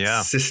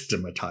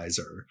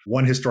 Systematizer.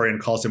 One historian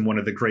calls him one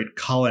of the great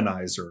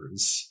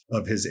colonizers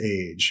of his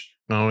age.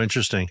 Oh,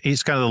 interesting.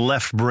 He's kind of the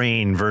left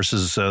brain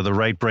versus the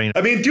right brain.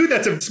 I mean, dude,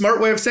 that's a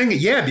smart way of saying it.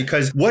 Yeah,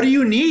 because what do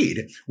you need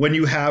when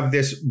you have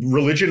this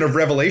religion of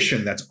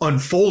revelation that's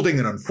unfolding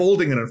and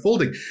unfolding and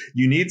unfolding?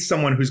 You need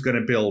someone who's going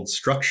to build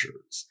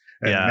structures.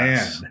 And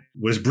man,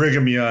 was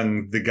Brigham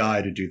Young the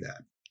guy to do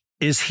that?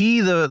 Is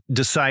he the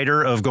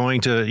decider of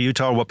going to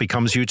Utah, what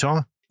becomes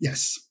Utah?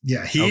 Yes.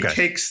 Yeah. He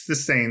takes the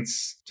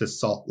Saints to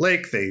Salt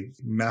Lake. They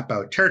map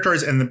out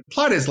territories. And the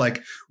plot is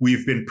like,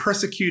 we've been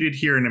persecuted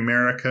here in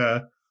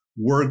America.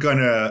 We're going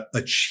to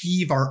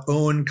achieve our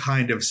own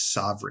kind of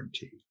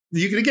sovereignty.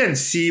 You can again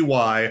see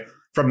why,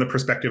 from the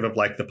perspective of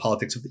like the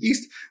politics of the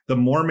East, the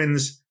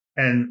Mormons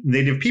and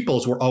Native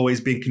peoples were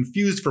always being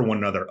confused for one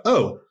another.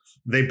 Oh,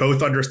 they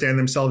both understand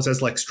themselves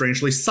as like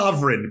strangely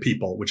sovereign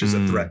people, which is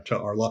a threat to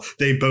our law.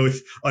 They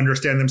both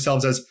understand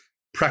themselves as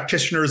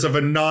practitioners of a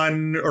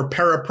non or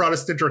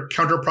para-Protestant or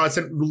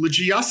counter-Protestant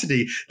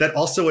religiosity that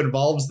also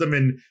involves them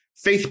in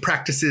faith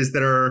practices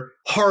that are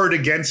hard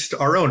against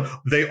our own.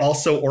 They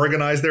also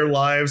organize their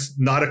lives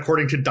not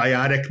according to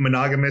dyadic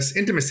monogamous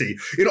intimacy.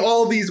 In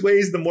all these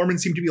ways, the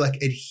Mormons seem to be like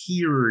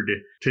adhered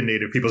to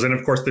Native peoples. And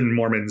of course, the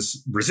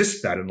Mormons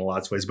resist that in a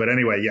lot of ways. But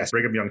anyway, yes,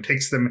 Brigham Young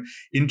takes them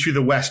into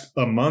the West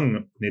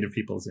among Native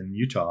peoples in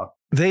Utah.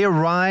 They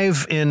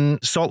arrive in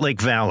Salt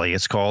Lake Valley,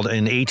 it's called,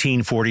 in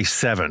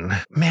 1847.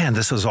 Man,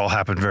 this has all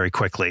happened very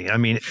quickly. I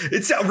mean,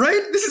 it's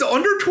right. This is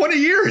under 20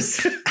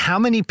 years. How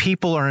many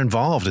people are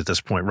involved at this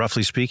point,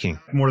 roughly speaking?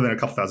 More than a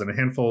couple thousand, a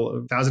handful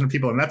of thousand of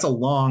people. And that's a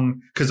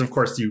long, because of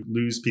course you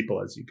lose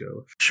people as you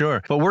go.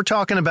 Sure. But we're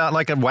talking about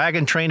like a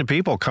wagon train of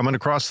people coming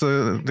across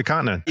the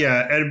continent.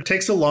 Yeah. And it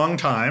takes a long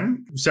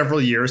time, several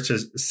years to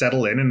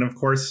settle in. And of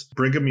course,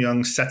 Brigham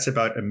Young sets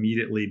about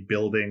immediately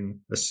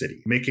building a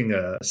city, making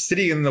a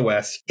city in the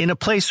West. In a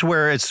place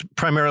where it's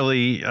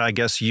primarily, I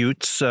guess,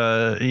 Utes,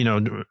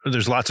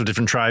 there's lots of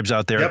different tribes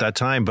out there at that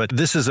time. But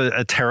this is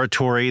a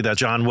territory that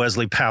John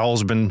Wesley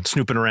Powell's been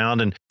snooping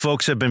around and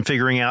folks have been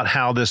figuring out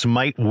how this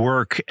might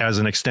work as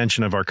an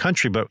extension of our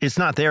country. But it's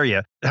not there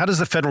yet. How does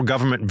the federal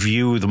government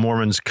view the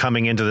Mormons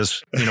coming into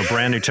this,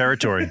 brand new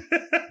territory?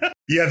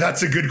 Yeah,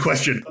 that's a good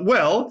question.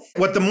 Well,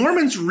 what the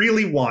Mormons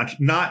really want,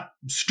 not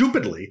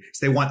stupidly, is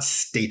they want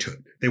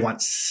statehood. They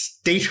want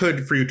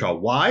statehood for Utah.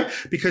 Why?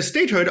 Because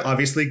statehood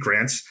obviously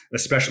grants,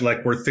 especially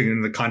like we're thinking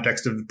in the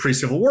context of the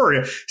pre-Civil War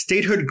area,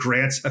 statehood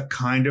grants a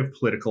kind of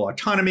political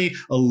autonomy,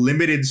 a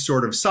limited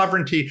sort of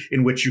sovereignty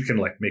in which you can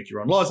like make your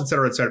own laws, et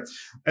cetera, et cetera.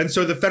 And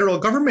so the federal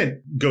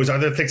government goes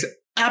out there and thinks,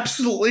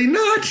 absolutely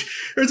not.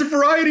 There's a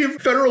variety of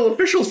federal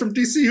officials from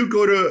DC who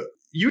go to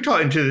Utah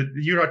into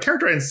Utah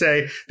territory and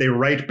say they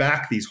write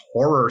back these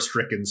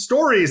horror-stricken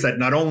stories that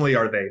not only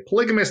are they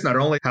polygamous, not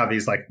only have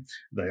these like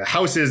the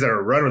houses that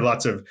are run with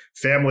lots of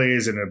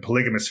families and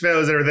polygamous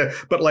fellows that are there,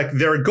 but like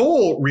their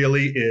goal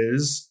really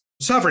is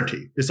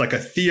sovereignty is like a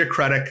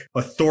theocratic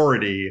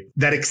authority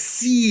that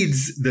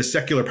exceeds the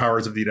secular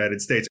powers of the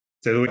United States.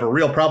 So we have a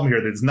real problem here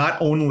that it's not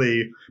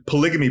only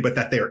polygamy, but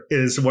that there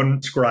is,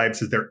 one scribe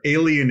says, they're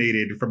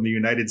alienated from the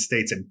United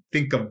States and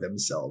think of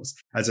themselves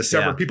as a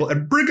separate people.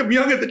 And Brigham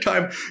Young at the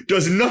time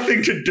does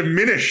nothing to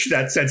diminish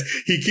that sense.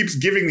 He keeps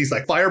giving these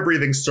like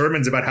fire-breathing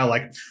sermons about how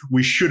like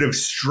we should have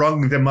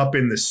strung them up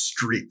in the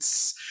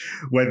streets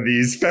when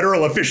these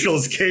federal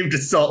officials came to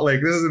Salt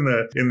Lake. This is in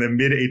the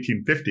mid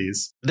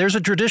 1850s. There's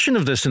a tradition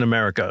of this in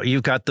America.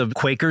 You've got the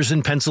Quakers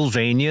in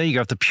Pennsylvania. You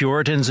got the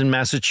Puritans in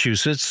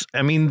Massachusetts.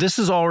 I mean, this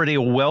is already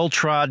a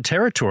well-trod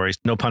territory,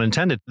 no pun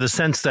intended, the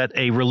sense that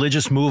a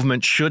religious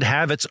movement should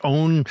have its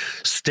own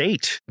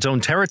state, its own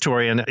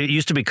territory. And it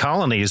used to be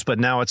colonies, but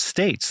now it's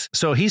states.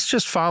 So he's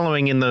just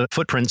following in the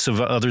footprints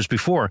of others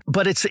before.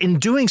 But it's in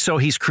doing so,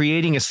 he's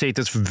creating a state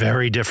that's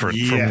very different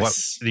from what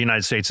the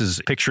United States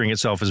is picturing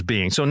itself as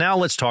being. So now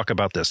let's talk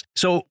about this.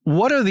 So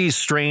what are these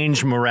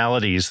strange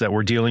moralities that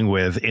we're dealing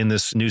with in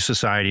this new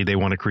society they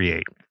want to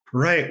create?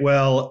 Right.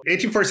 Well,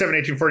 1847,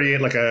 1848,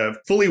 like a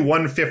fully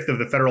 1/5 of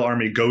the federal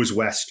army goes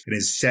west and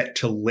is set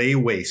to lay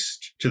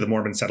waste to the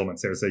Mormon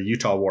settlements. There's the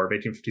Utah War of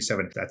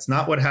 1857. That's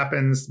not what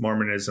happens.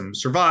 Mormonism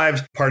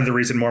survives. Part of the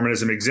reason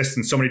Mormonism exists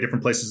in so many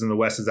different places in the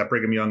West is that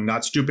Brigham Young,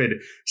 not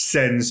stupid,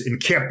 sends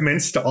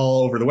encampments to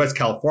all over the West,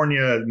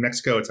 California,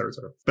 Mexico, et cetera, et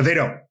cetera. But they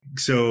don't.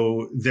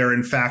 So they're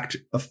in fact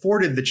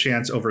afforded the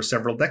chance over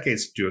several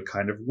decades to do a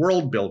kind of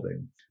world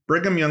building.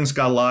 Brigham Young's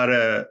got a lot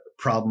of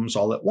problems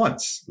all at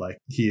once. Like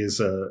he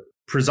is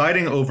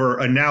presiding over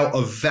a now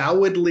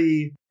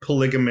avowedly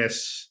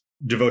polygamous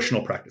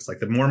devotional practice.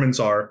 Like the Mormons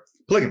are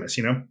polygamous,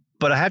 you know?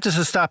 But I have to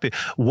stop you.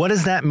 What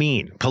does that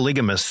mean?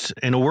 Polygamist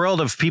in a world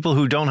of people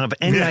who don't have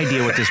any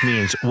idea what this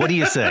means. What do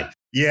you say?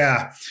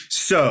 Yeah.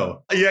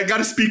 So, I got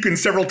to speak in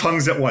several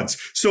tongues at once.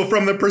 So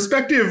from the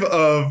perspective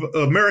of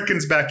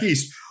Americans back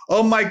east,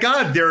 oh my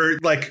God, they're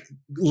like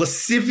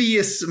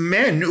lascivious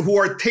men who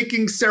are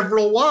taking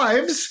several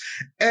wives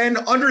and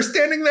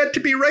understanding that to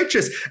be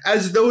righteous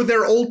as though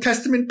they're Old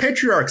Testament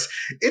patriarchs.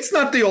 It's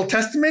not the Old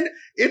Testament.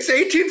 It's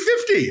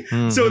 1850.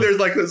 Mm-hmm. So there's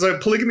like, so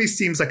polygamy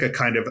seems like a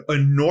kind of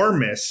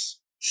enormous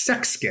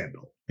sex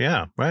scandal.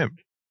 Yeah, right.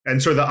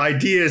 And so the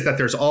idea is that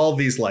there's all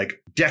these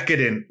like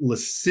decadent,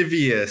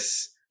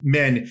 lascivious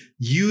men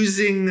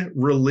using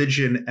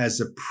religion as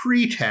a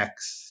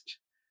pretext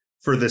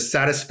for the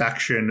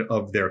satisfaction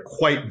of their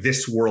quite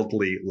this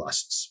worldly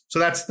lusts. So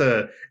that's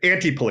the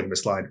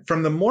anti-polygamous line.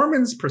 From the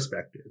Mormons'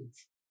 perspective,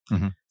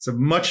 it's a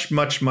much,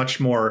 much,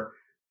 much more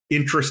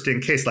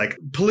interesting case. Like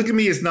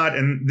polygamy is not,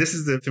 and this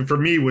is for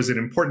me was an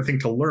important thing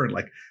to learn.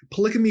 Like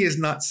polygamy is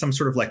not some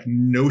sort of like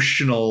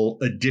notional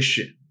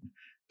addition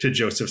to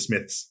Joseph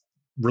Smith's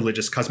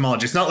religious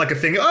cosmology. It's not like a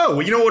thing, oh,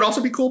 well, you know what would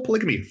also be cool?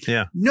 Polygamy.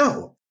 Yeah.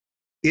 No.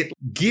 It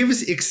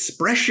gives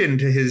expression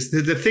to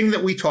the thing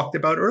that we talked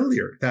about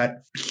earlier,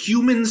 that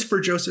humans for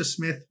Joseph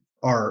Smith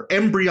are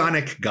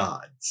embryonic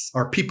gods,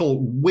 are people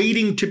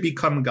waiting to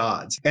become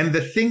gods. And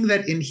the thing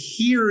that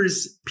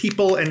adheres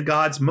people and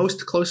gods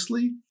most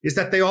closely is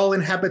that they all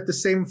inhabit the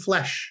same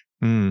flesh,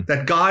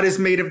 that God is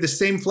made of the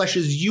same flesh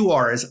as you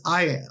are, as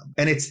I am.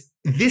 And it's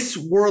this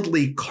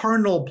worldly,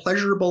 carnal,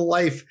 pleasurable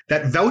life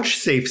that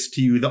vouchsafes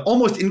to you the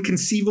almost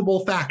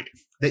inconceivable fact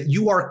that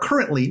you are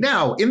currently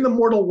now in the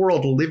mortal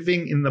world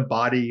living in the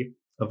body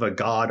of a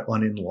God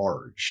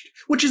unenlarged,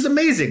 which is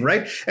amazing,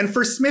 right? And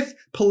for Smith,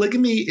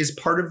 polygamy is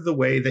part of the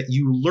way that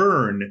you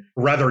learn,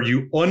 rather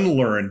you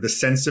unlearn the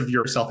sense of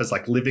yourself as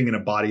like living in a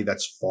body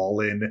that's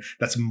fallen,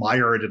 that's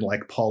mired in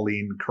like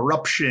Pauline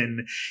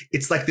corruption.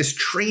 It's like this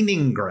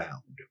training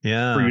ground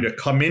for you to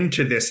come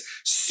into this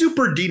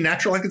super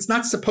denatural, like it's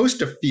not supposed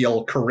to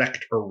feel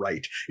correct or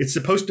right. It's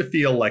supposed to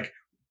feel like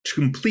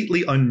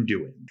completely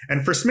undoing.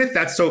 And for Smith,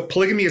 that's so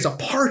polygamy is a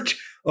part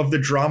of the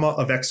drama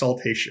of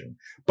exaltation.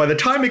 By the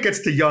time it gets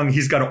to Young,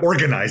 he's got to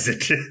organize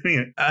it.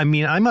 I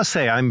mean, I must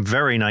say I'm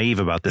very naive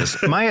about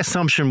this. My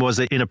assumption was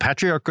that in a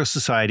patriarchal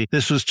society,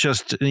 this was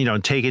just,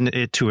 taking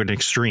it to an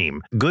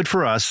extreme. Good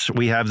for us.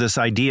 We have this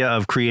idea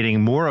of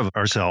creating more of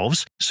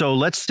ourselves. So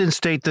let's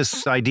instate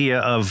this idea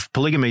of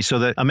polygamy so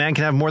that a man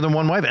can have more than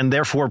one wife and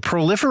therefore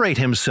proliferate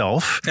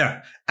himself.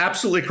 Yeah,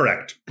 absolutely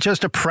correct.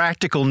 Just a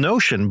practical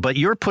notion, but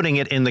you're putting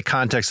it in the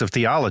context of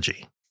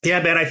theology. Yeah,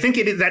 man, I think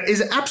that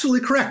is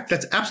absolutely correct.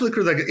 That's absolutely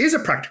correct. Like, it is a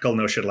practical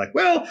notion. Like,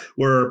 well,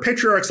 we're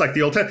patriarchs like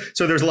the Old Testament.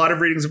 So there's a lot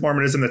of readings of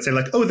Mormonism that say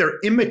like, oh, they're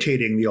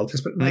imitating the Old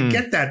Testament. And I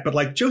get that. But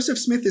like Joseph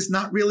Smith is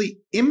not really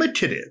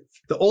imitative.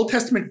 The Old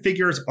Testament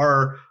figures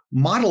are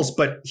models,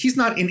 but he's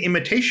not in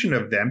imitation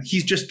of them.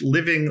 He's just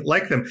living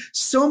like them.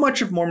 So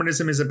much of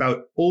Mormonism is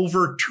about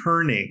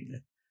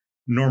overturning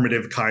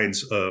normative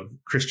kinds of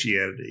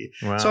Christianity.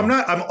 Wow. So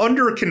I'm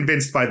under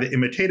convinced by the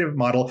imitative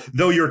model,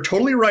 though you're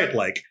totally right.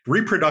 Like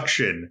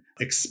reproduction,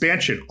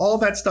 expansion, all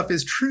that stuff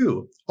is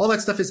true. All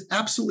that stuff is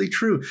absolutely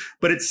true.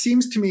 But it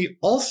seems to me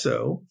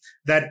also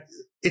that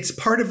it's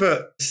part of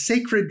a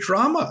sacred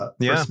drama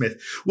for Smith,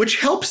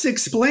 which helps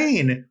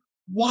explain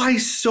why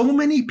so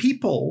many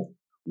people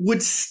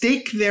would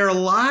stake their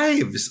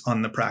lives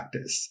on the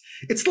practice.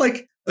 It's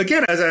like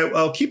Again, as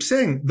I'll keep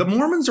saying, the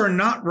Mormons are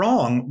not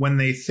wrong when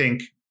they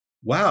think,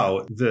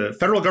 wow, the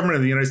federal government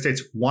of the United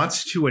States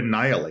wants to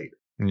annihilate.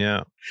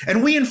 Yeah.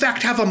 And we, in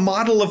fact, have a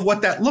model of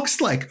what that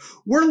looks like.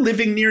 We're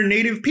living near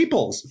native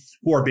peoples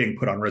who are being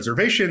put on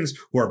reservations,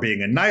 who are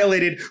being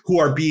annihilated, who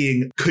are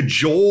being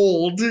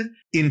cajoled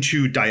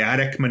into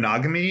dyadic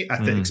monogamy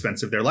at the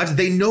expense of their lives.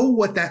 They know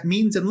what that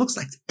means and looks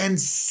like. And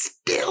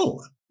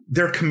still,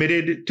 they're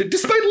committed to,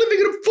 despite living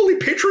in a fully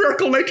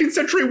patriarchal 19th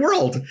century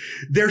world,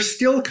 they're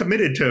still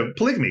committed to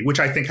polygamy, which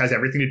I think has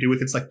everything to do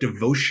with its like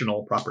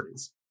devotional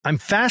properties. I'm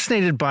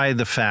fascinated by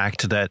the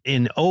fact that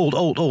in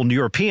old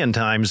European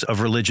times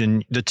of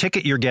religion, the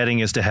ticket you're getting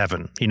is to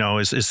heaven,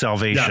 is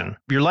salvation. Yeah.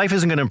 Your life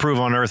isn't going to improve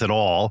on earth at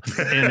all.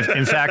 And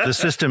in fact, the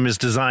system is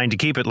designed to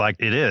keep it like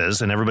it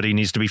is, and everybody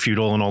needs to be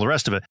feudal and all the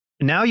rest of it.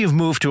 Now you've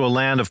moved to a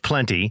land of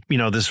plenty,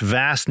 this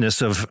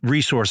vastness of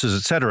resources,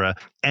 et cetera.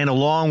 And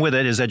along with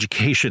it is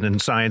education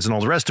and science and all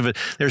the rest of it.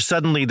 There's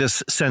suddenly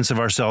this sense of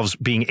ourselves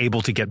being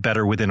able to get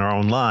better within our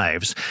own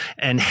lives.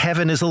 And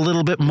heaven is a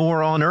little bit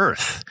more on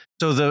earth.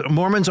 So the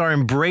Mormons are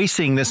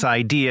embracing this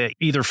idea,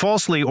 either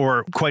falsely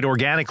or quite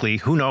organically,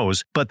 who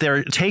knows, but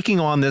they're taking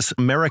on this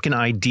American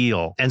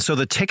ideal. And so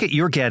the ticket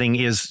you're getting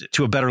is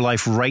to a better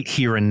life right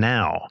here and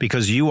now,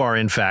 because you are,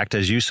 in fact,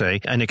 as you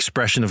say, an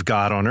expression of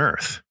God on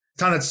earth.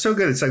 Tom, that's so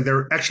good. It's like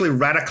they're actually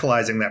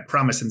radicalizing that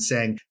promise and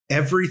saying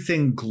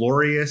everything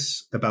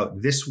glorious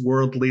about this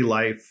worldly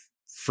life,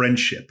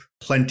 friendship,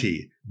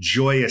 plenty,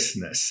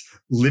 joyousness,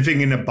 living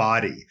in a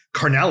body,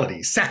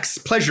 carnality, sex,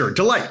 pleasure,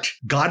 delight,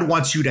 God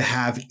wants you to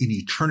have in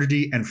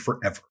eternity and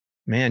forever.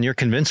 Man, you're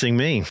convincing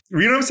me. You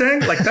know what I'm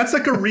saying? Like, that's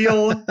like a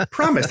real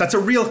promise. That's a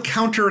real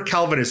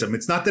counter-Calvinism.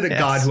 It's not that a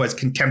God who has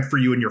contempt for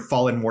you in your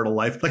fallen mortal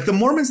life. Like, the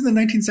Mormons in the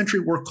 19th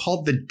century were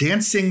called the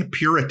Dancing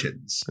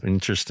Puritans.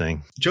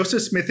 Interesting.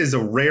 Joseph Smith is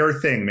a rare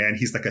thing, man.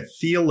 He's like a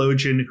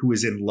theologian who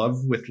is in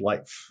love with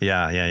life.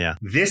 Yeah.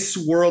 This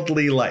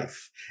worldly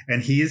life.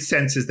 And his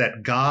sense is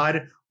that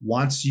God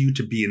wants you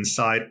to be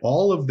inside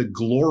all of the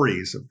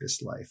glories of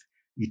this life,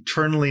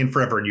 eternally and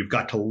forever. And you've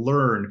got to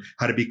learn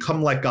how to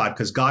become like God,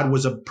 because God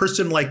was a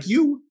person like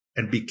you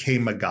and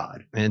became a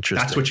God.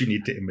 Interesting. That's what you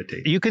need to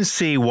imitate. You can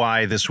see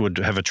why this would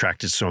have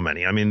attracted so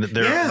many. I mean,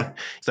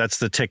 that's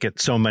the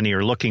ticket so many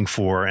are looking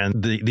for,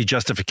 and the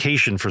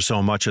justification for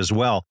so much as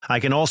well.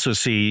 I can also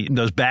see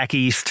those back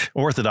east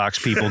Orthodox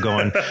people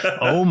going,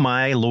 oh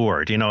my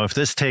Lord, if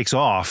this takes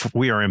off,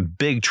 we are in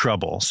big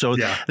trouble. So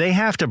they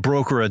have to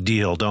broker a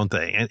deal, don't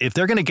they? And if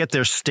they're going to get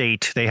their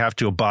state, they have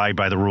to abide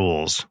by the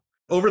rules.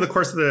 Over the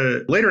course of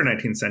the later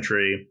 19th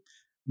century,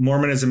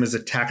 Mormonism is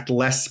attacked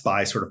less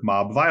by sort of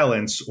mob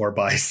violence or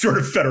by sort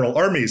of federal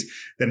armies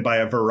than by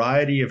a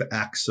variety of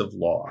acts of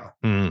law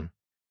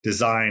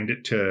designed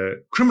to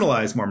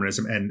criminalize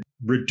Mormonism and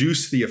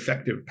reduce the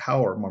effective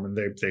power of Mormon.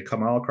 They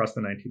come all across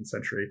the 19th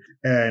century.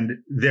 And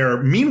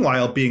they're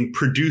meanwhile being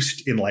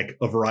produced in like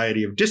a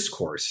variety of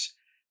discourse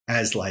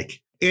as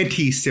like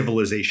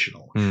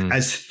anti-civilizational,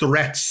 as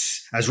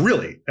threats, as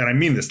really, and I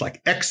mean this,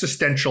 like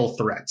existential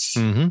threats.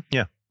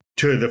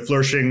 To the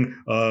flourishing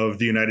of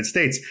the United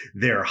States.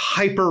 They're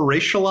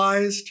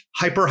hyper-racialized,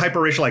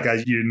 hyper-racial. Like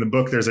in the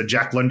book, there's a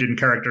Jack London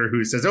character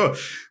who says, oh,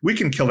 we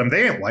can kill them.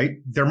 They ain't white.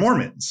 They're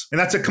Mormons. And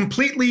that's a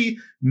completely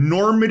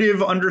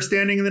normative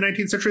understanding in the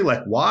 19th century.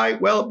 Like, why?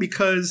 Well,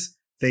 because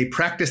they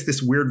practice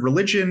this weird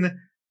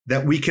religion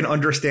that we can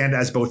understand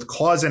as both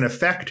cause and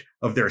effect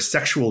of their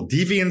sexual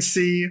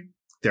deviancy.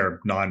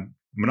 They're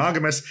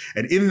non-monogamous.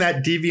 And in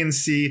that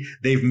deviancy,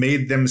 they've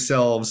made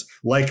themselves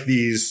like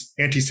these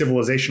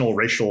anti-civilizational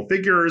racial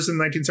figures in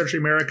 19th century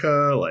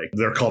America. Like,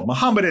 they're called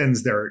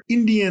Mohammedans. They're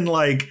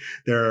Indian-like.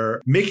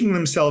 They're making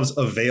themselves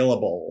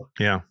available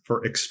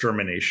for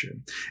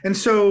extermination. And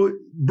so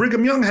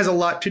Brigham Young has a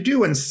lot to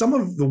do. And some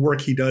of the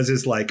work he does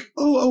is like,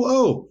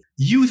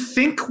 you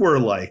think we're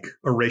like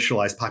a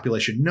racialized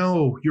population.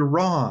 No, you're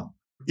wrong.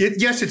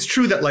 Yes, it's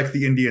true that like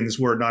the Indians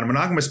were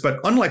non-monogamous, but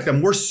unlike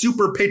them, we're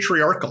super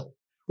patriarchal.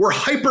 We're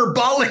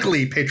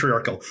hyperbolically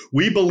patriarchal.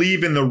 We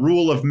believe in the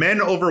rule of men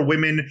over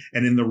women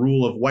and in the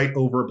rule of white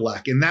over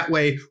black. In that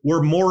way,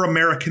 we're more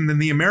American than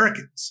the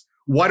Americans.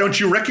 Why don't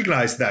you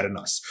recognize that in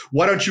us?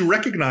 Why don't you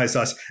recognize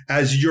us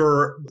as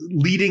your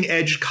leading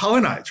edge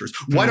colonizers?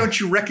 Why don't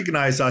you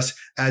recognize us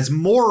as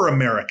more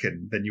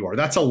American than you are?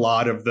 That's a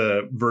lot of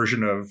the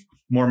version of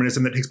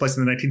Mormonism that takes place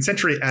in the 19th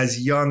century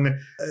as Young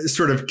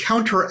sort of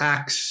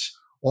counteracts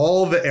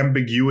all the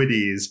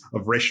ambiguities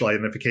of racial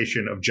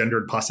identification, of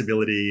gendered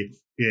possibility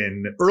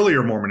in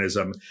earlier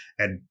Mormonism,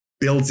 and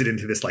builds it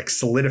into this like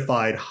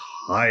solidified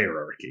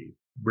hierarchy.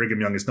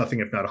 Brigham Young is nothing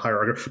if not a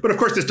hierarchy. But of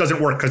course, this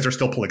doesn't work because they're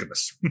still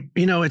polygamous.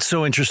 It's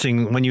so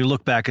interesting when you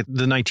look back at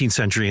the 19th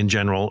century in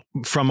general.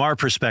 From our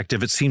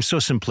perspective, it seems so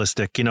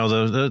simplistic.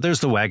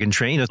 There's the wagon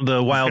train,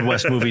 the Wild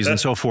West movies and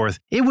so forth.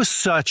 It was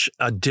such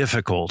a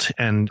difficult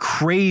and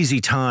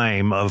crazy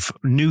time of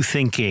new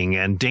thinking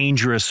and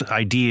dangerous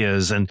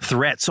ideas and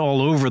threats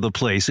all over the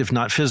place, if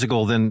not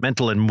physical, then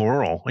mental and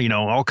moral.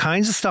 All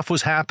kinds of stuff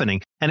was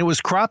happening. And it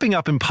was cropping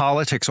up in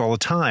politics all the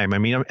time. I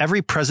mean,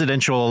 every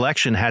presidential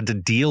election had to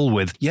deal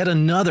with yet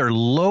another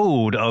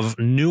load of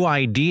new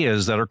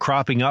ideas that are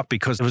cropping up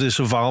because of this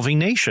evolving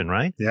nation,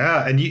 right?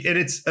 Yeah. And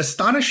it's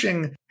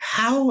astonishing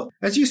how,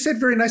 as you said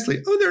very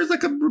nicely, there's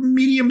like a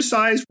medium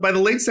size. By the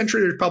late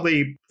century, there's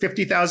probably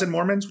 50,000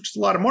 Mormons, which is a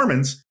lot of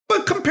Mormons.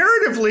 But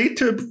comparatively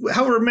to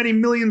however many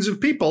millions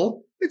of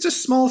people, it's a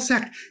small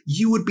sect.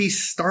 You would be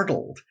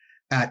startled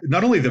at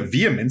not only the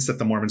vehemence that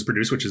the Mormons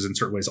produce, which is in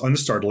certain ways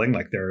unstartling,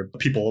 like they're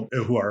people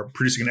who are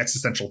producing an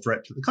existential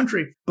threat to the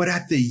country, but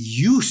at the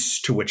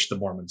use to which the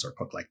Mormons are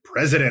put, like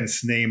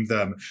presidents name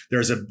them.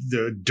 There's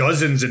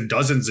dozens and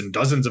dozens and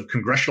dozens of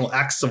congressional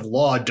acts of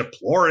law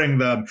deploring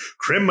them,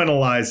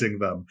 criminalizing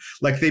them.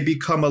 Like they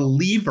become a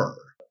lever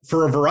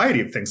for a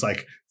variety of things,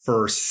 like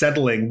for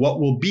settling what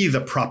will be the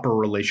proper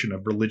relation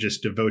of religious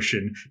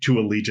devotion to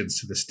allegiance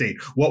to the state,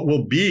 what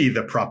will be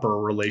the proper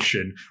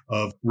relation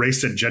of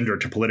race and gender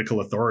to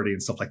political authority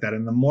and stuff like that.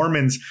 And the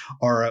Mormons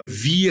are a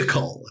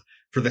vehicle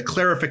for the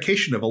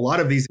clarification of a lot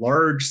of these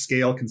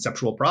large-scale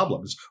conceptual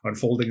problems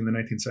unfolding in the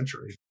 19th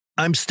century.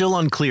 I'm still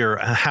unclear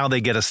how they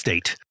get a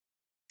state.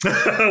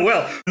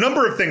 Well, a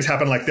number of things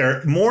happen. Like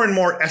they're more and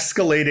more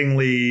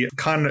escalatingly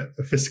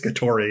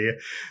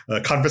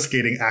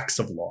confiscating acts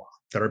of law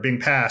that are being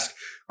passed,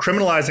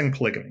 criminalizing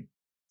polygamy,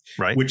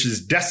 right, which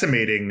is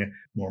decimating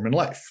Mormon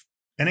life.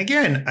 And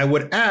again, I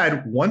would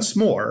add once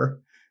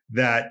more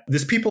that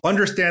these people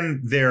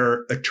understand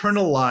their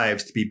eternal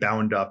lives to be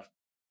bound up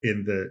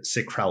in the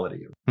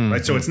sacrality,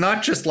 right? So it's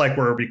not just like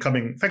we're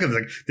becoming, like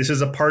this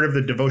is a part of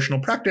the devotional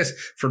practice.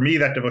 For me,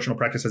 that devotional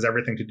practice has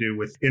everything to do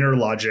with inner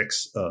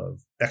logics of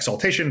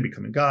exaltation,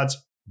 becoming gods.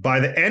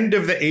 By the end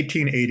of the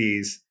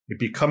 1880s, it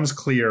becomes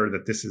clear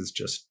that this is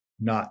just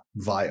not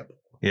viable.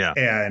 Yeah.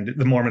 And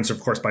the Mormons, of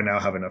course, by now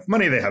have enough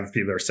money. They have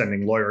people that are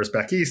sending lawyers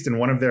back east. And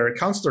one of their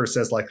counselors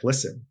says, like,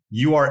 listen,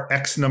 you are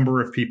X number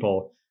of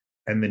people,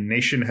 and the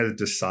nation has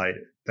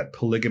decided that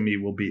polygamy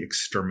will be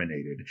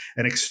exterminated.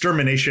 And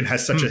extermination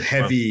has such a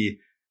heavy,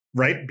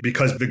 right?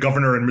 Because the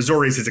governor in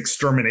Missouri is his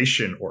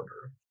extermination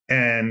order.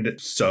 And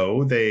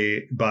so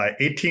by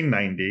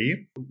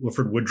 1890,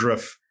 Wilford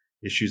Woodruff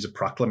issues a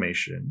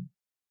proclamation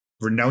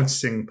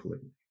renouncing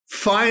polygamy.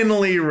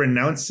 Finally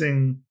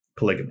renouncing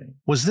polygamy.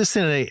 Was this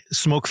in a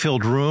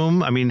smoke-filled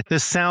room? I mean,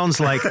 this sounds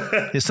like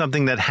it's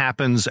something that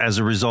happens as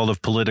a result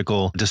of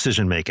political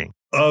decision-making.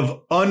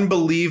 Of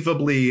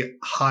unbelievably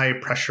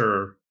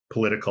high-pressure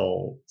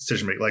political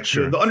decision-making. Like,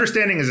 sure. The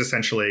understanding is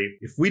essentially,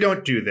 if we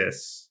don't do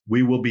this,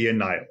 we will be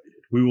annihilated.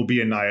 We will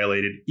be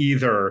annihilated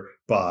either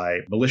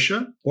by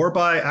militia or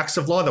by acts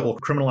of law that will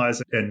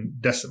criminalize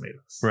and decimate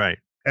us. Right.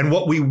 And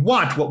what we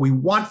want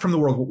from the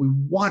world,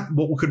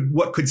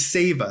 what could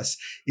save us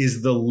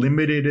is the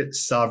limited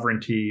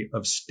sovereignty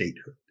of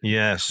statehood.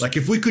 Yes. Like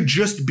if we could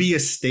just be a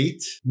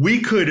state,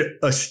 we could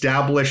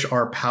establish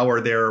our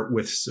power there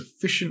with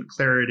sufficient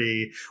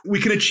clarity.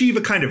 We can achieve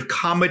a kind of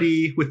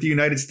comedy with the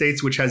United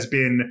States, which has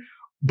been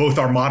both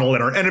our model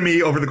and our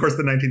enemy over the course of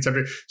the 19th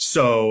century.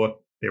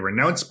 So they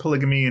renounced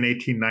polygamy in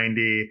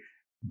 1890,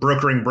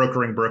 brokering. And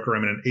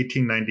in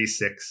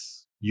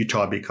 1896,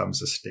 Utah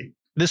becomes a state.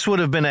 This would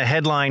have been a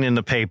headline in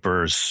the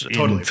papers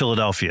in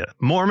Philadelphia.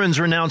 Mormons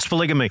renounce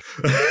polygamy.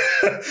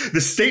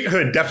 The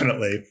statehood,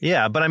 definitely.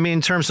 Yeah, but I mean,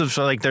 in terms of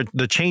like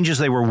the changes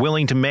they were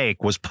willing to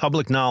make was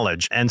public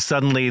knowledge, and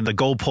suddenly the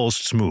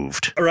goalposts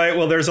moved. Right.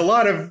 Well, there's a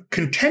lot of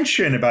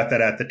contention about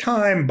that at the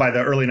time. By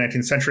the early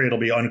 19th century, it'll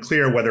be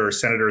unclear whether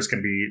senators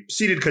can be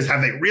seated because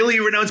have they really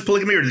renounced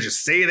polygamy or did they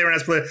just say they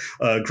renounced polygamy?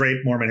 A great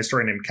Mormon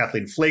historian named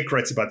Kathleen Flake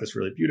writes about this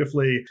really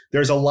beautifully.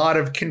 There's a lot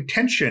of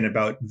contention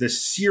about the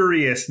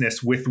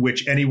seriousness with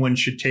which anyone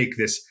should take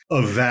this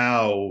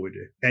avowed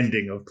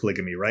ending of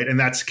polygamy, right? And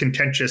that's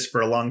contentious for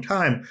a long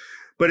time.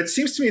 But it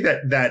seems to me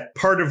that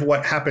part of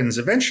what happens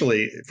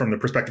eventually from the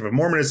perspective of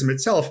Mormonism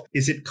itself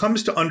is it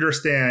comes to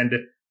understand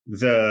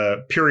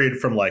the period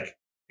from like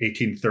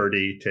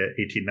 1830 to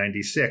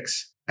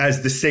 1896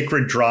 as the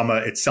sacred drama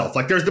itself.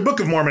 Like there's the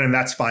Book of Mormon and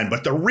that's fine,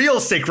 but the real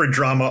sacred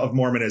drama of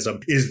Mormonism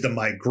is the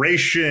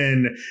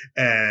migration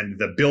and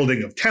the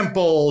building of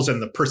temples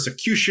and the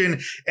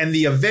persecution and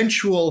the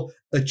eventual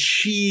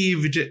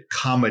achieved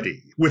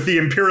comedy with the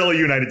imperial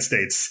United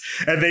States,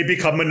 and they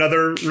become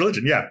another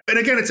religion. Yeah. And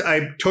again,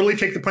 I totally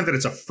take the point that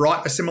it's a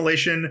fraught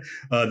assimilation.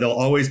 There'll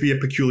always be a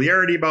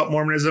peculiarity about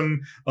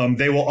Mormonism.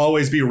 They will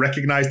always be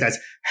recognized as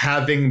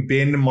having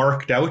been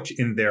marked out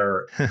in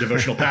their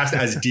devotional past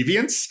as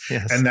deviants.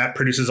 Yes. And that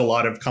produces a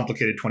lot of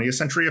complicated 20th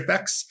century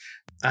effects.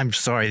 I'm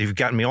sorry, you've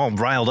gotten me all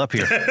riled up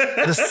here.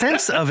 The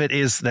sense of it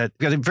is that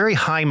you've got a very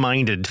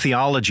high-minded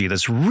theology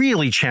that's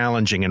really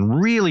challenging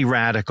and really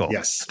radical.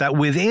 Yes. That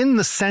within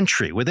the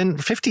century, within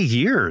 50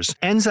 years,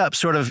 ends up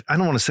sort of, I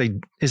don't want to say,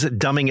 is it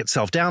dumbing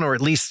itself down, or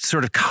at least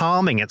sort of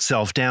calming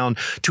itself down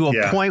to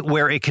a point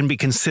where it can be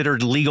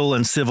considered legal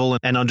and civil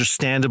and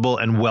understandable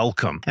and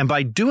welcome. And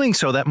by doing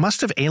so, that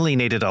must have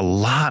alienated a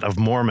lot of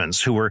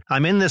Mormons who were,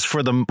 I'm in this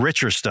for the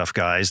richer stuff,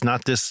 guys,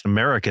 not this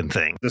American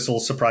thing. This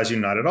will surprise you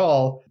not at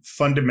all.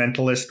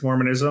 Fundamentalist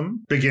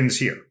Mormonism begins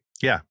here.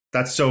 Yeah.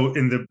 That's so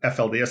in the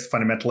FLDS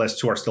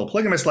fundamentalists who are still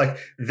polygamists, like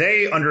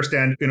they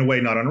understand in a way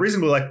not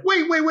unreasonably, like,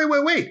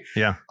 wait.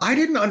 Yeah. I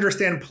didn't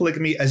understand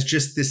polygamy as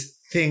just this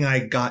thing I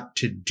got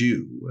to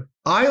do.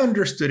 I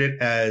understood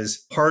it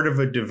as part of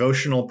a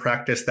devotional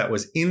practice that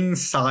was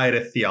inside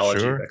a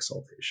theology of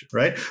exaltation,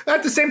 right?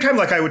 At the same time,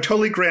 like I would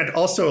totally grant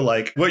also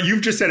like what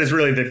you've just said is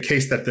really the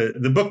case that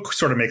the book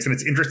sort of makes, and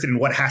it's interested in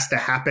what has to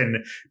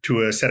happen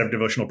to a set of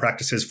devotional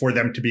practices for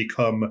them to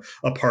become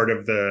a part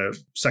of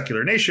the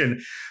secular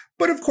nation.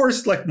 But of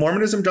course, like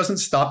Mormonism doesn't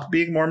stop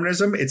being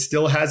Mormonism. It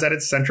still has at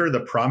its center the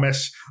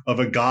promise of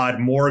a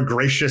God more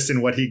gracious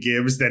in what he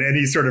gives than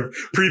any sort of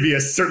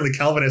previous, certainly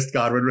Calvinist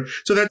God would.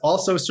 So that's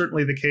also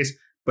certainly the case.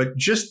 But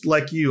just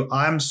like you,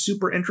 I'm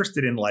super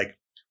interested in like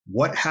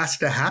what has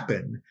to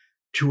happen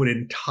to an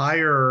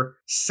entire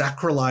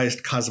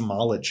sacralized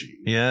cosmology.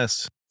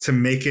 Yes. To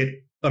make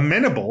it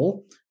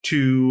amenable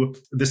to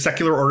the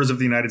secular orders of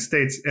the United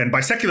States. And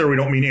by secular, we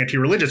don't mean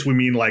anti-religious. We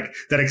mean like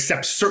that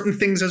accepts certain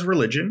things as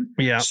religion,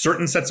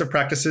 certain sets of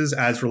practices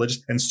as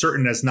religious, and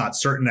certain as not,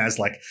 certain as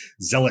like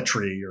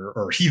zealotry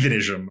or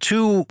heathenism.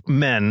 Two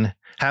men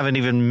haven't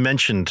even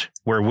mentioned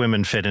where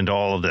women fit into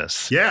all of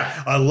this.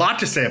 Yeah, a lot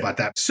to say about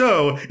that.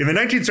 So in the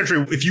 19th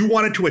century, if you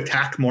wanted to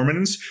attack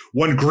Mormons,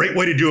 one great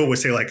way to do it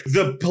was say like,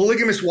 the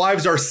polygamous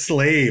wives are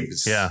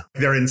slaves. Yeah.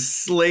 They're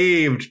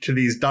enslaved to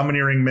these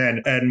domineering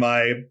men. And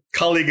my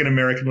colleague in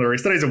American Literary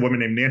Studies, a woman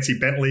named Nancy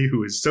Bentley,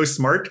 who is so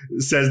smart,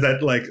 says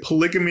that like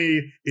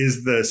polygamy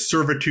is the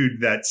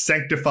servitude that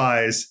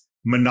sanctifies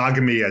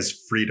monogamy as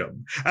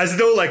freedom. As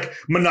though like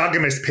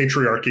monogamous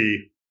patriarchy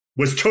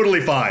was totally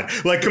fine,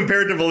 like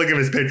compared to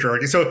polygamous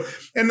patriarchy. So,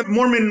 and the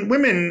Mormon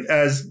women,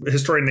 as a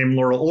historian named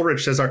Laurel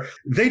Ulrich says,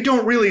 they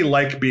don't really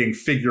like being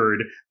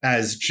figured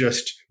as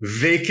just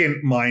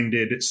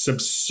vacant-minded,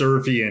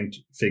 subservient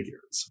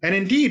figures. And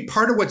indeed,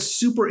 part of what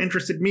super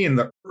interested me in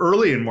the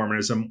early in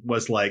Mormonism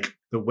was like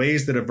the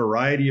ways that a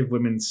variety of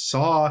women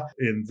saw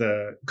in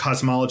the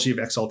cosmology of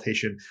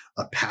exaltation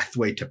a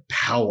pathway to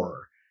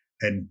power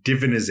and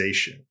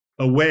divinization,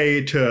 a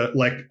way to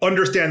like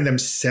understand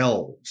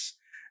themselves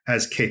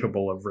as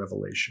capable of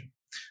revelation.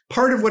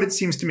 Part of what it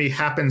seems to me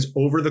happens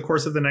over the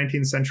course of the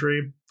 19th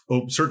century,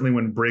 certainly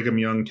when Brigham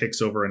Young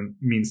takes over and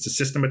means to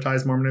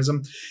systematize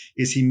Mormonism,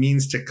 is he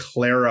means to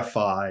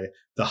clarify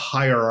the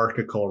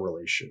hierarchical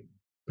relation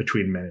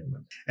between men and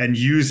women and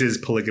uses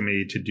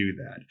polygamy to do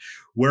that.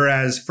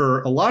 Whereas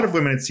for a lot of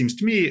women, it seems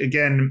to me,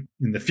 again,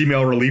 in the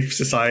Female Relief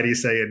Society,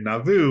 say in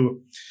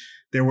Nauvoo,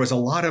 there was a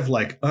lot of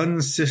like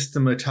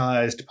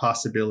unsystematized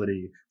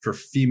possibility for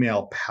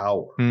female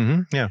power.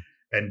 Mm-hmm. Yeah.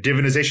 And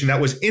divinization that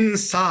was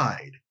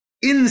inside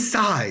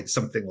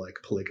something like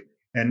polygamy.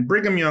 And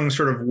Brigham Young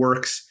sort of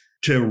works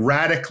to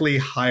radically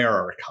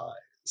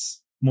hierarchize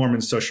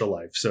Mormon social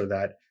life so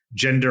that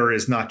gender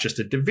is not just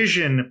a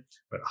division,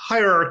 but a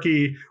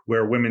hierarchy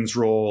where women's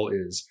role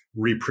is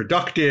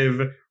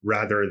reproductive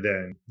rather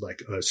than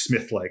like a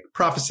Smith-like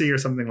prophecy or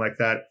something like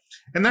that.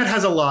 And that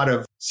has a lot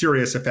of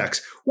serious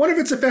effects. One of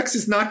its effects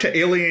is not to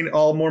alienate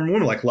all Mormon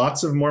women. Like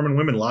lots of Mormon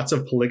women, lots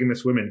of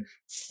polygamous women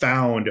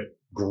found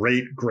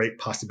great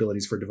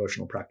possibilities for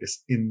devotional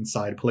practice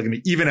inside polygamy,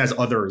 even as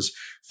others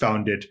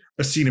found it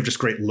a scene of just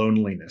great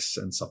loneliness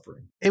and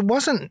suffering. It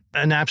wasn't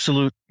an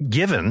absolute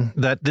given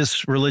that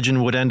this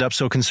religion would end up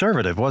so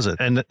conservative, was it?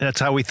 And that's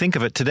how we think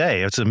of it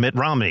today. It's a Mitt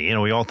Romney. You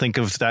know, we all think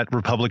of that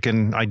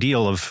Republican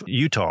ideal of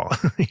Utah.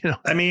 You know,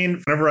 I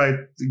mean, whenever I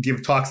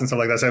give talks and stuff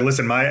like that, I say,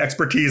 listen, my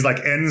expertise like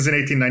ends in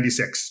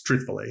 1896,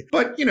 truthfully.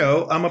 But, you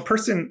know, I'm a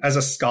person as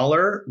a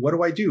scholar. What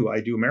do? I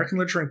do American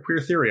literature and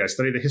queer theory. I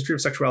study the history of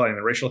sexuality and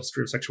the racial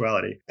history of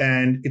sexuality.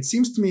 And it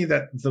seems to me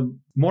that the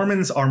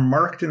Mormons are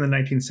marked in the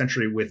 19th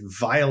century with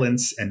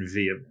violence and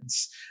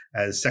vehemence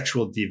as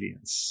sexual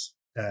deviants,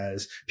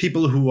 as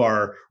people who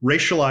are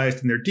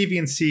racialized in their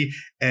deviancy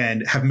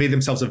and have made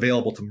themselves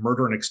available to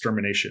murder and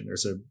extermination.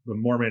 There's a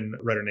Mormon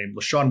writer named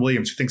LaShawn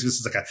Williams who thinks this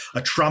is like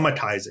a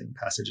traumatizing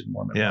passage in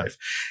Mormon life.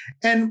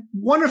 And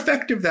one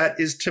effect of that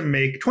is to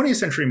make 20th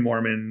century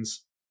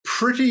Mormons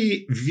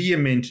pretty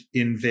vehement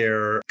in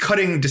their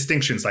cutting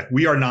distinctions, like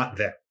we are not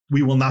them.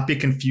 We will not be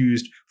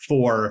confused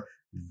for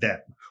them.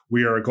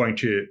 We are going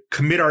to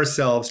commit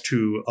ourselves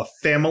to a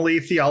family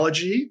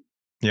theology.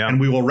 Yeah. And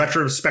we will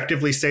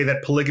retrospectively say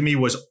that polygamy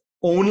was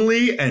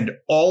only and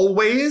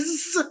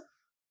always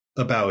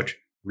about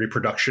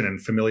reproduction and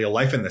familial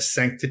life and the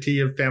sanctity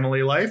of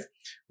family life,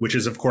 which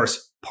is, of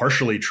course,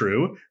 partially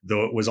true,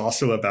 though it was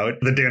also about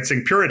the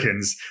dancing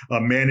Puritans. A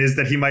man is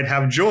that he might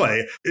have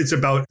joy. It's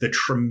about the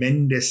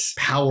tremendous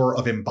power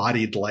of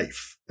embodied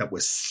life that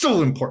was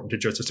so important to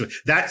Joseph Smith.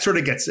 That sort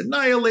of gets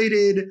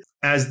annihilated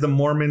as the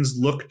Mormons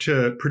look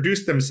to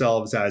produce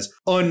themselves as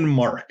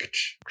unmarked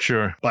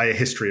by a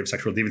history of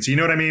sexual deviance. You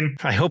know what I mean?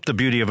 I hope the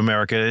beauty of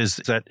America is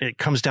that it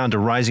comes down to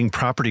rising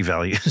property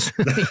values.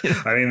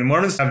 I mean, the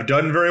Mormons have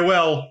done very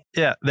well.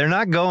 Yeah, they're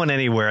not going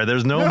anywhere.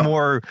 There's no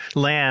more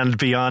land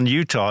beyond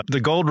Utah.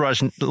 The gold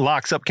rush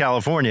locks up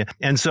California.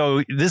 And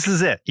so this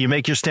is it. You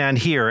make your stand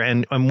here.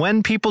 And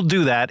when people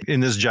do that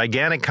in this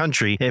gigantic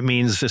country, it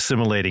means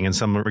assimilating in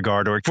some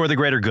regard or for the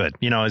greater good,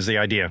 you know, is the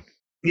idea.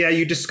 Yeah,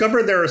 you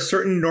discover there are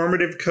certain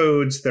normative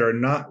codes that are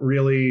not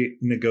really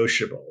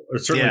negotiable. Or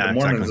certainly the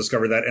Mormons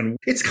discover that. And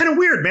it's kind of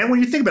weird, man, when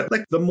you think about it.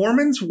 Like, the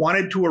Mormons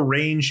wanted to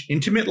arrange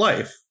intimate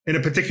life in a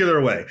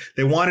particular way.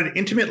 They wanted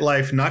intimate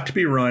life not to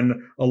be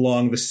run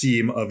along the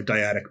seam of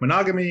dyadic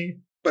monogamy,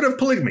 but of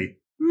polygamy.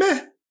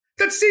 Meh.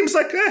 That seems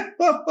like,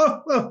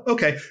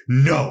 okay.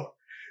 No.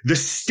 The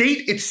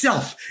state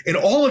itself, in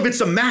all of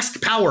its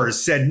amassed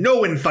powers, said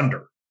no in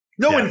thunder.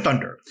 No in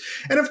thunder.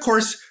 And of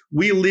course,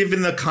 we live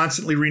in the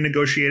constantly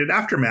renegotiated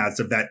aftermaths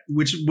of that,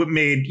 which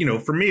made,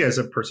 for me as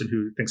a person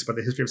who thinks about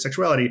the history of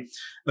sexuality,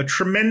 a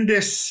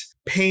tremendous,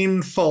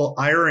 painful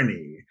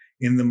irony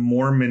in the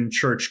Mormon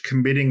church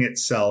committing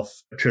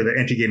itself to the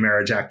Anti-Gay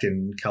Marriage Act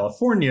in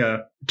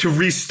California to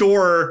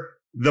restore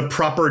the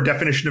proper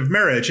definition of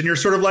marriage. And you're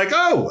sort of like,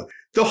 oh,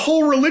 the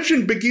whole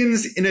religion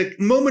begins in a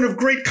moment of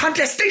great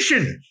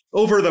contestation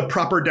over the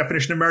proper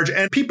definition of marriage,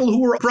 and people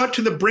who were brought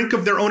to the brink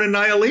of their own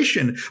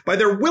annihilation by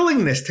their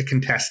willingness to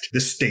contest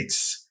the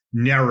state's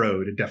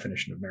narrowed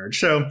definition of marriage.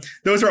 So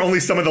those are only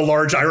some of the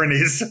large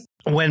ironies.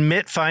 When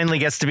Mitt finally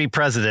gets to be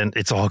president,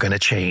 it's all going to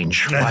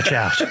change. Watch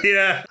out.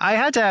 Yeah. I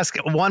had to ask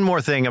one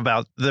more thing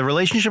about the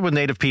relationship with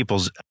Native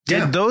peoples.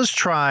 Did those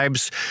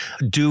tribes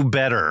do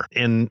better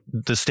in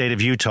the state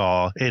of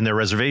Utah, in their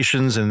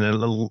reservations and their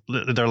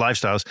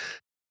lifestyles?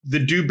 The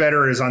do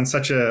better is on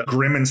such a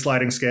grim and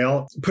sliding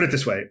scale. Put it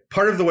this way.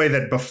 Part of the way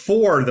that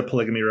before the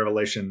polygamy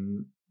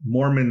revelation,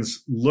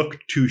 Mormons look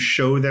to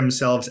show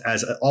themselves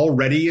as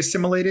already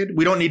assimilated.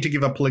 We don't need to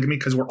give up polygamy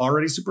because we're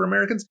already super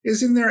Americans,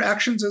 is in their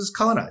actions as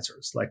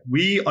colonizers. Like,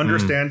 we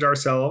understand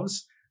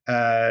ourselves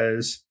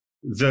as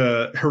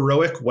the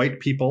heroic white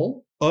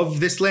people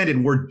of this land,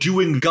 and we're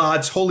doing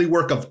God's holy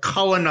work of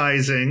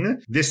colonizing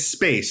this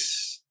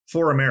space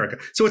for America.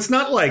 So it's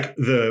not like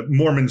the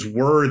Mormons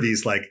were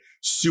these like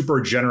super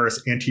generous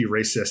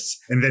anti-racists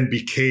and then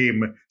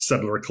became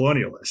settler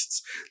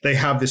colonialists. They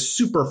have this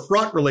super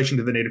fraught relation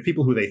to the Native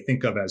people who they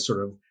think of as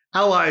sort of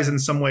allies in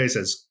some ways,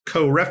 as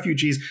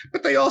co-refugees,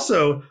 but they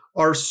also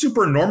are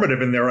super normative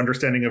in their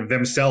understanding of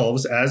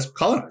themselves as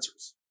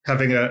colonizers,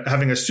 having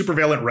a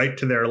supervalent right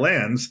to their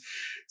lands.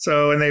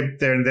 So, and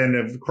then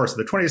of course, in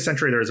the 20th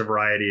century, there's a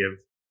variety of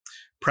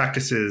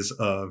practices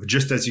of,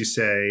 just as you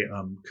say,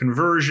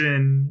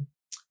 conversion,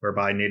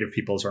 whereby Native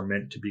peoples are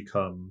meant to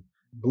become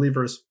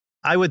believers.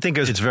 I would think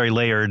it's a very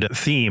layered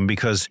theme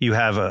because you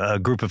have a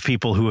group of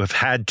people who have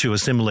had to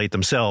assimilate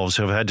themselves,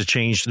 who have had to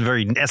change the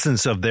very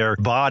essence of their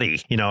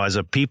body, as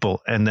a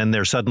people. And then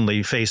they're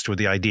suddenly faced with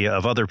the idea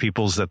of other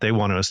peoples that they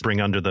want to bring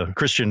under the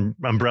Christian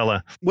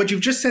umbrella. What you've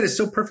just said is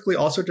so perfectly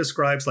also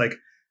describes like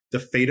the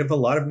fate of a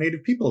lot of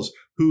Native peoples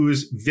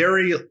whose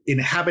very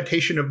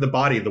inhabitation of the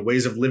body, the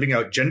ways of living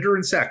out gender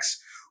and sex,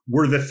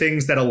 were the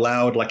things that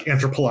allowed like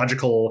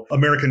anthropological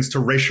Americans to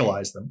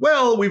racialize them.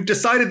 Well, we've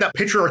decided that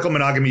patriarchal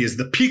monogamy is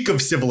the peak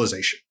of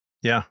civilization.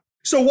 Yeah.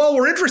 So while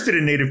we're interested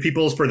in Native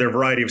peoples for their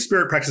variety of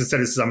spirit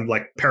practices, I'm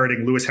like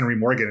parroting Lewis Henry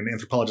Morgan and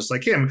anthropologists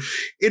like him,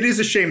 it is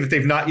a shame that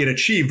they've not yet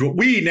achieved what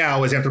we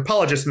now as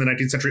anthropologists in the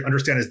 19th century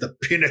understand as the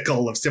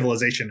pinnacle of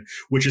civilization,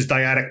 which is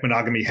dyadic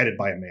monogamy headed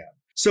by a man.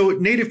 So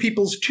Native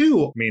peoples,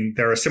 too,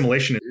 their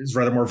assimilation is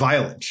rather more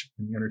violent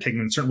and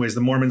undertaken in certain ways.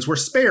 The Mormons were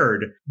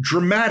spared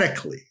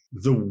dramatically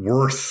the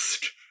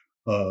worst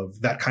of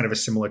that kind of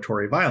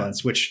assimilatory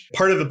violence, which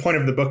part of the point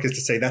of the book is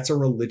to say that's a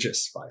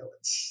religious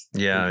violence.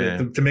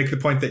 To make the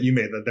point that you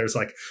made, that there's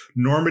like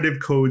normative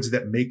codes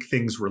that make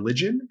things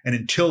religion. And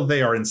until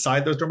they are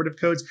inside those normative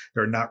codes,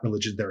 they're not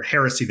religion. They're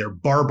heresy, they're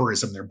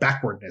barbarism, they're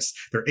backwardness,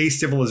 they're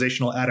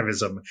acivilizational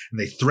atavism, and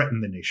they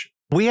threaten the nation.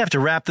 We have to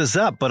wrap this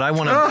up, but I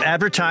want to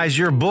advertise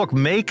your book,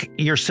 Make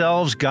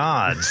Yourselves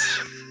Gods.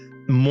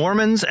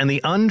 Mormons and the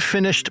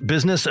Unfinished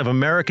Business of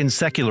American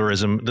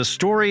Secularism. The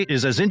story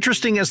is as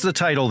interesting as the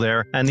title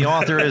there, and the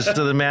author is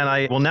the man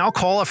I will now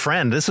call a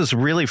friend. This is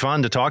really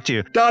fun to talk to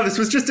you. Don, this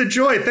was just a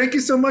joy. Thank you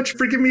so much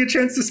for giving me a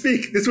chance to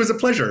speak. This was a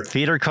pleasure.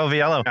 Peter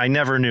Coviello, I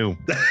never knew.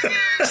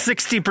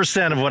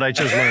 60% of what I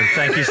just learned.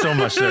 Thank you so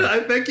much,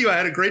 sir. Thank you. I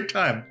had a great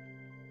time.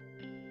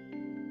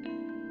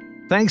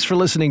 Thanks for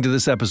listening to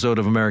this episode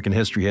of American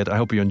History Hit. I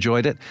hope you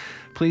enjoyed it.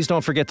 Please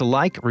don't forget to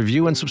like,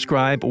 review, and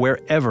subscribe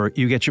wherever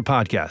you get your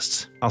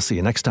podcasts. I'll see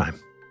you next time.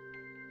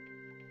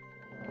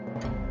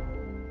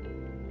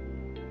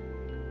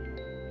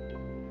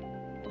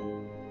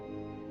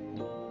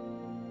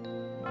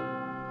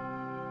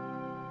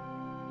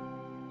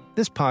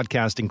 This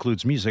podcast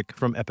includes music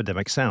from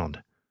Epidemic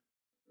Sound.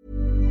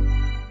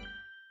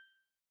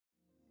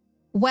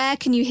 Where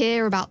can you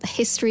hear about the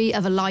history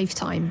of a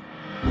lifetime?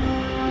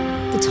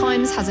 The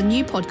Times has a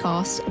new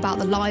podcast about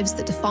the lives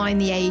that define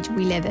the age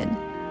we live in.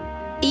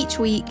 Each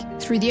week,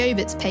 through the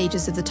obits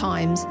pages of The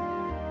Times,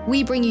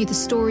 we bring you the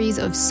stories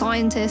of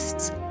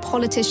scientists,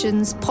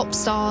 politicians, pop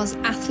stars,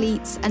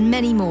 athletes, and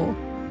many more.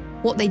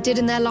 What they did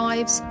in their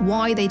lives,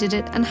 why they did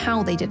it, and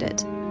how they did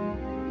it.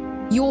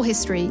 Your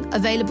history,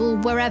 available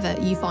wherever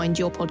you find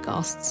your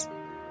podcasts.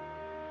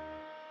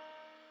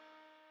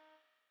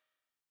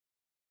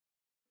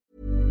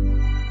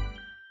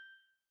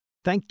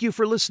 Thank you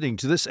for listening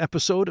to this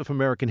episode of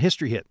American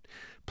History Hit.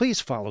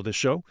 Please follow the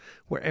show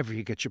wherever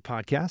you get your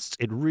podcasts.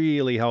 It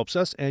really helps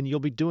us, and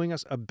you'll be doing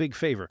us a big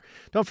favor.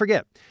 Don't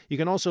forget, you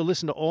can also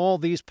listen to all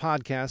these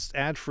podcasts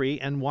ad-free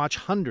and watch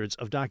hundreds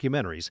of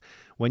documentaries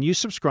when you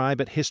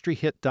subscribe at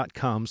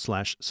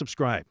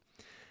historyhit.com/subscribe.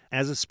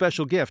 As a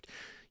special gift,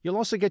 you'll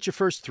also get your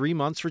first 3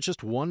 months for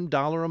just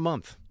 $1 a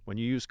month when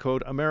you use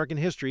code American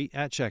History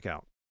at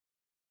checkout.